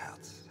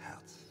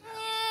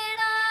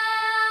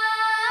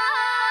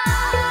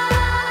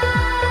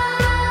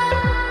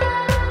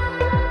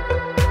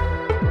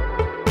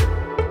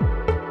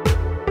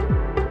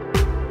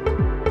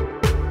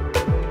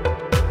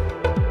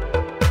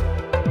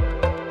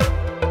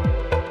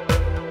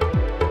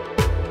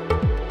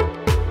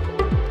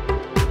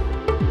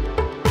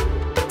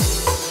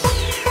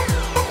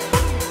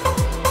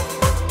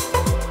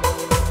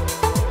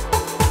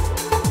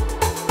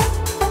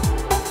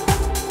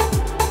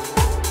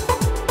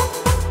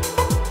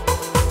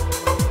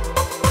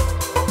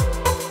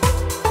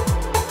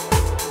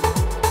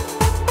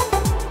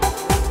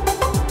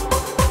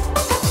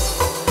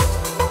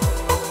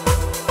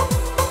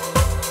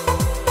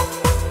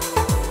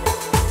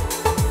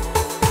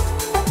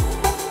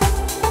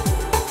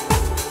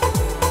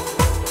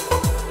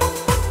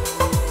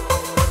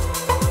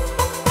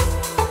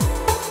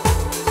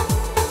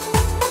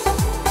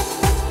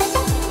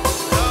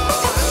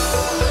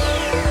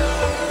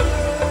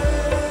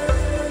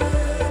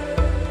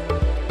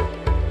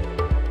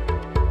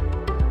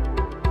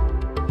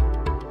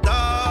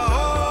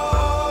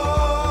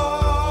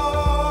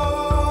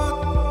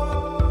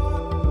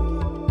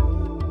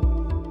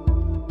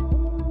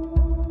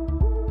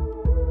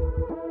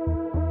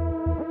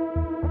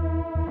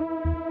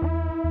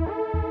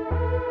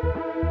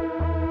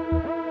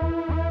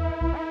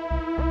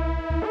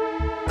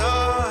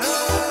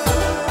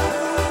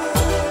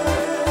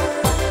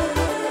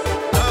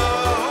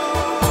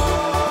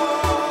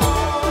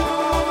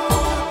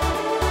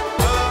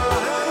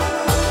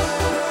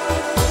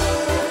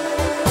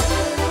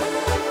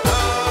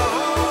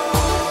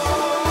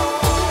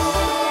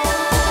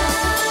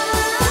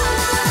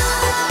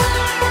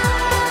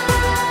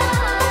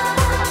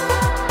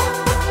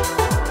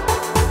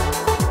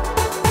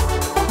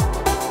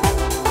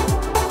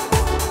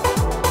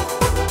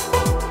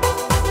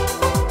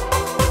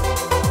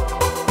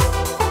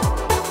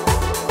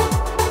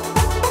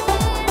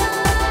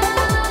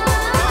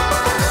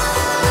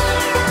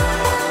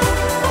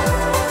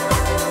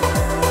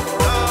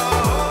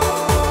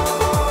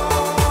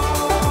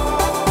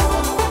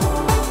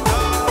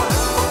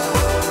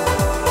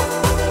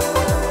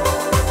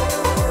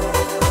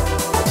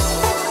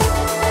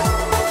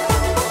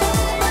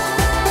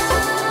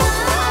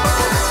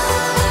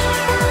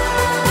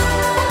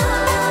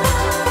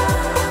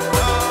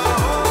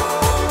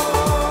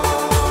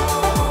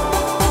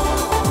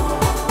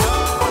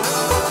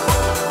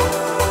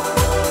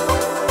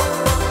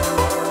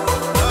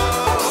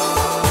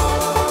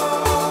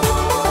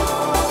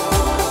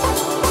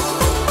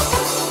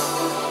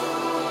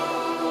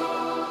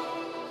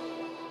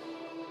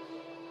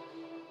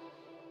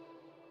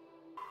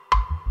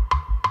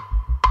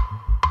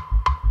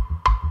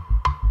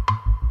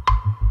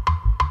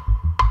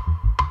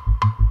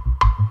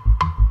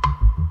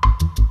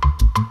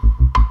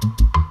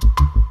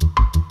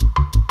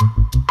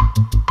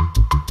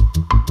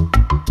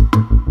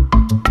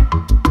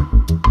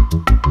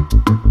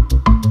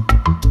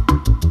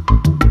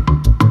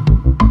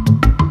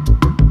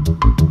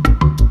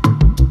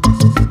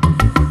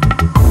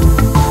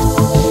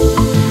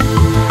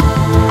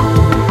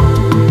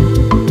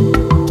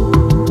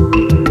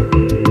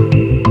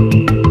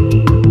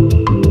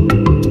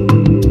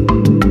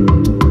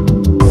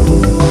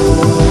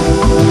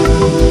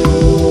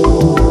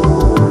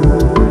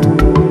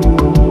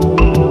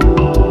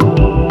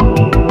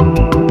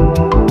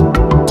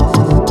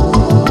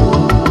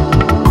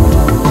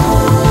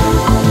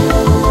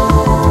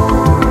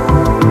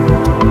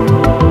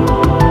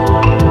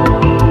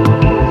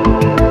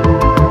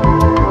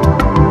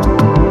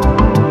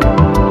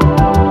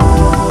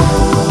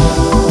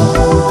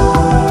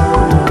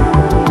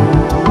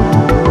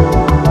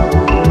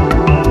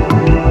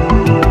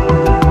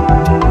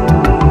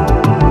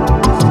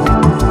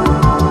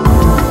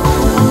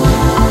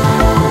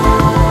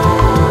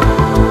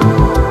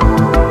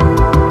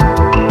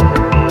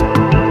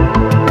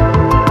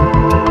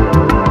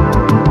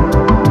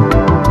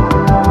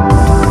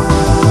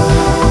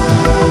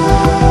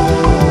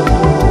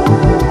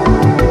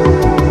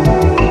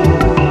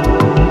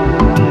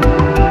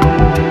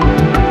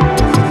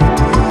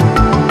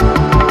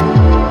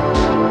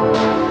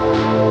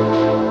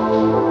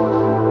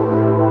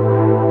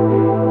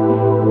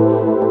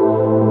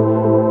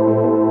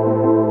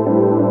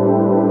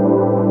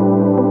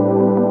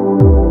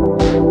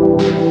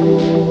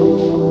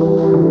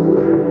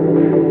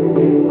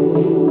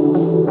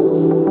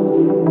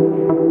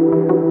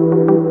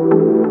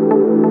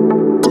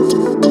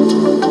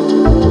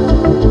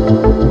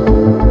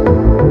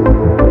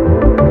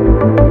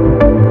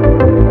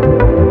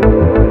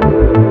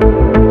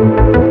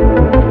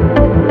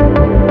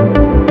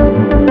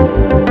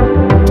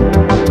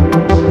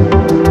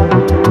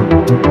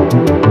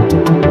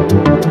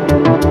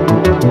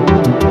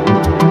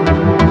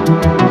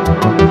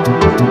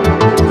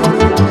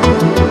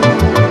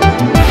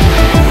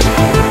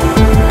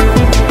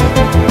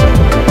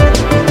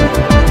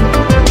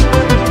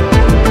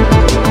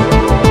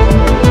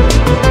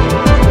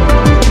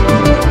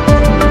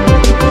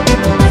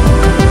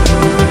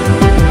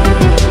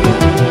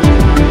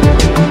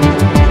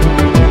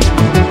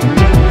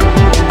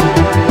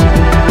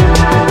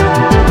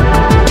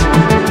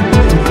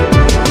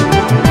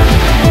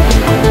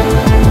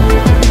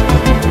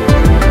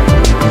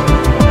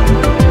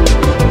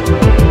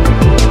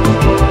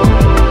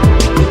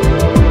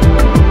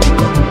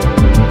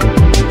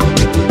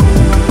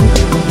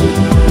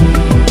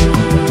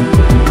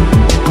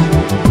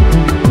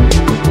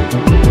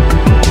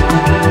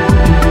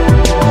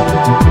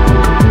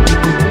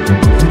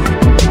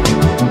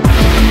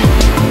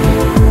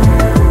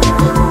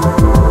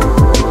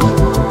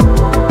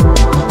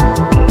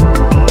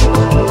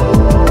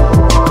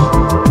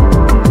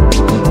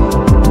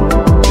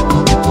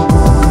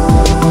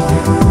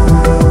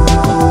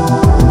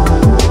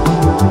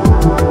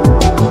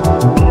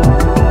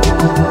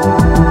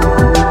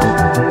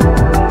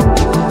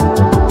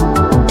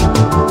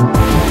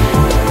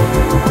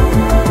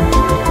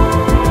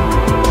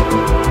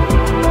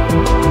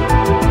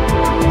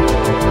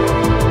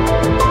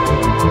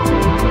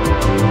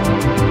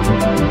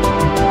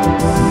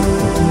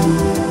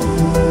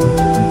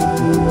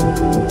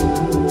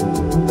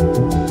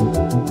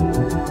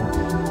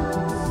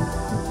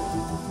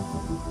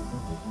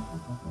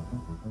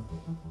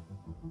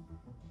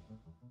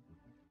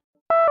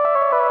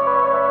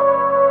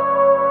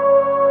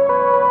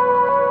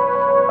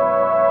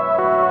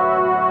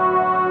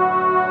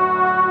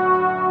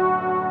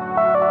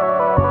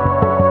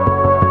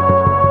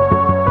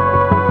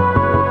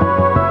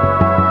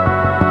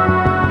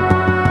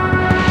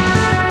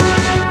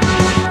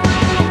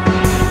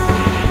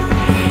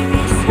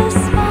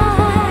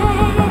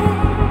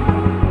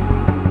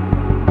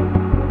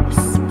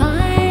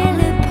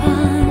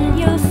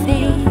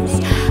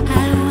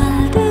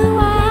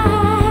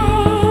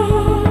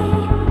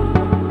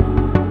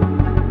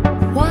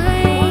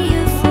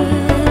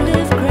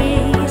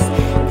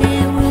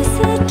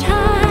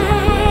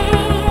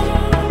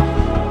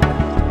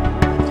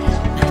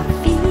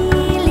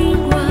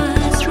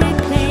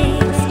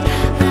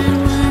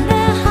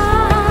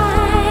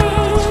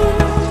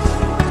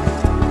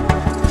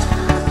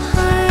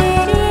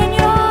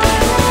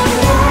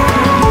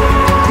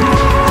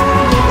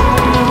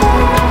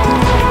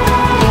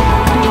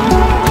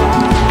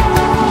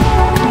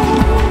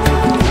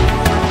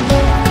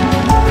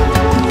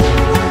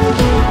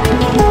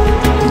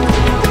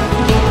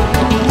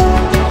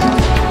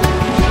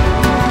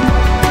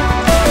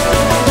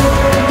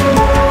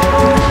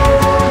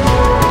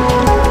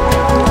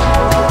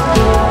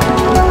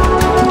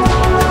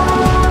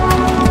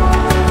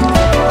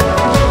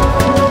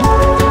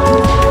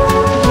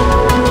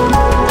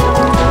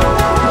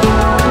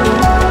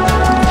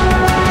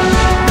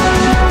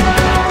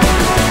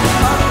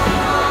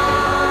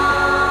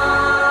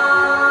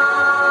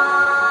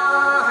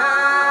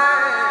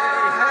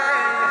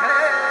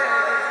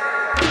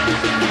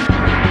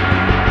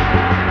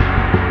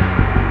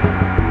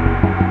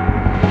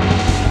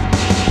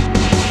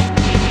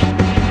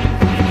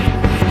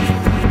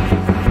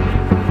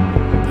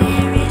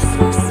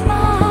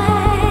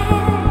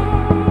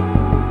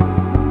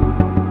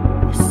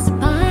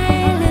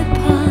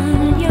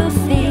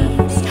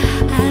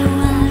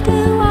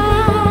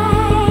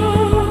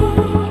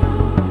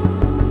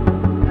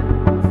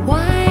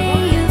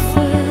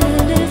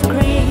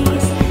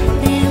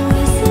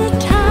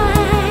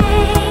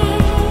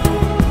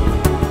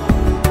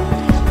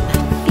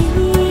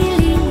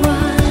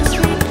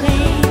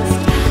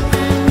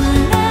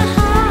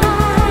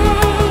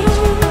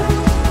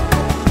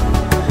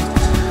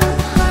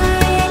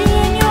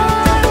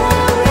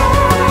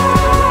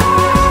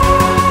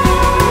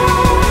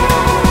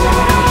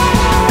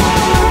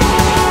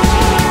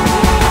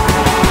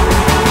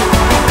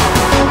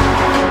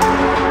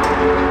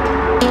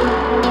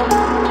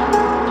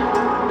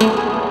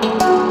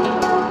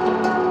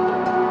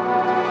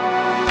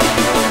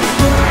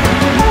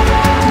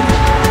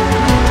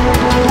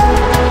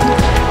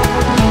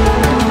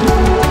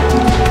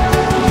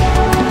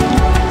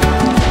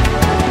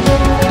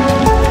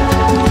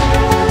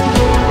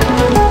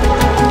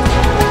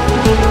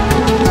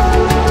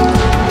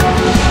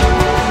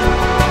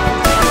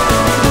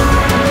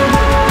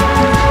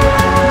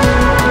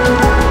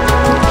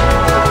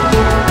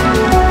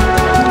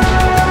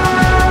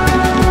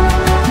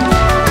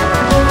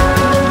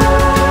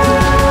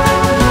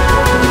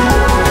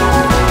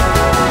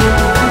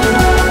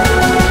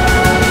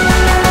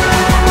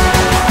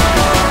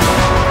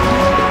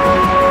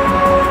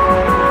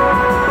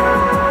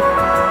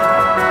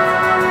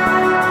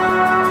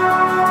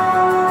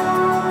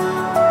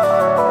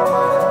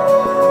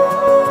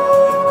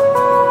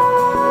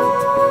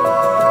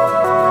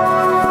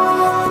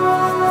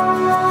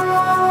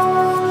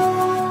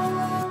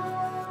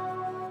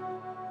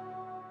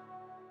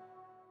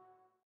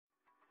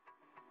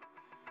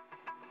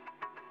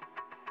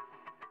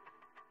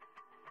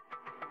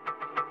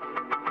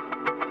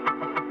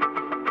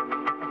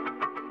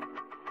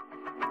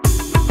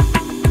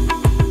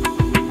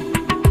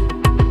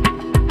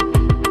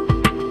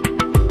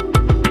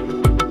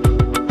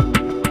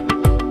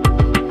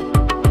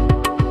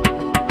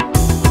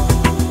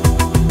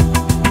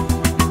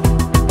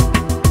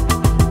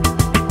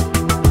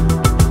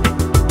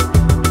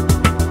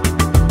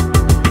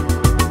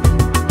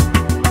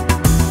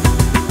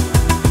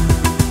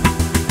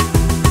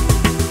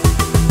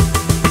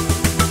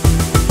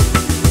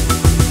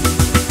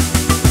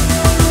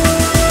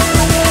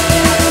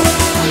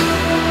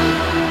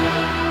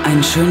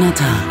 schöner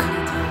Tag.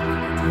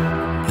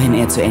 Wenn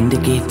er zu Ende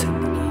geht,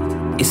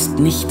 ist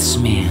nichts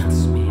mehr,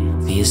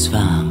 wie es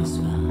war.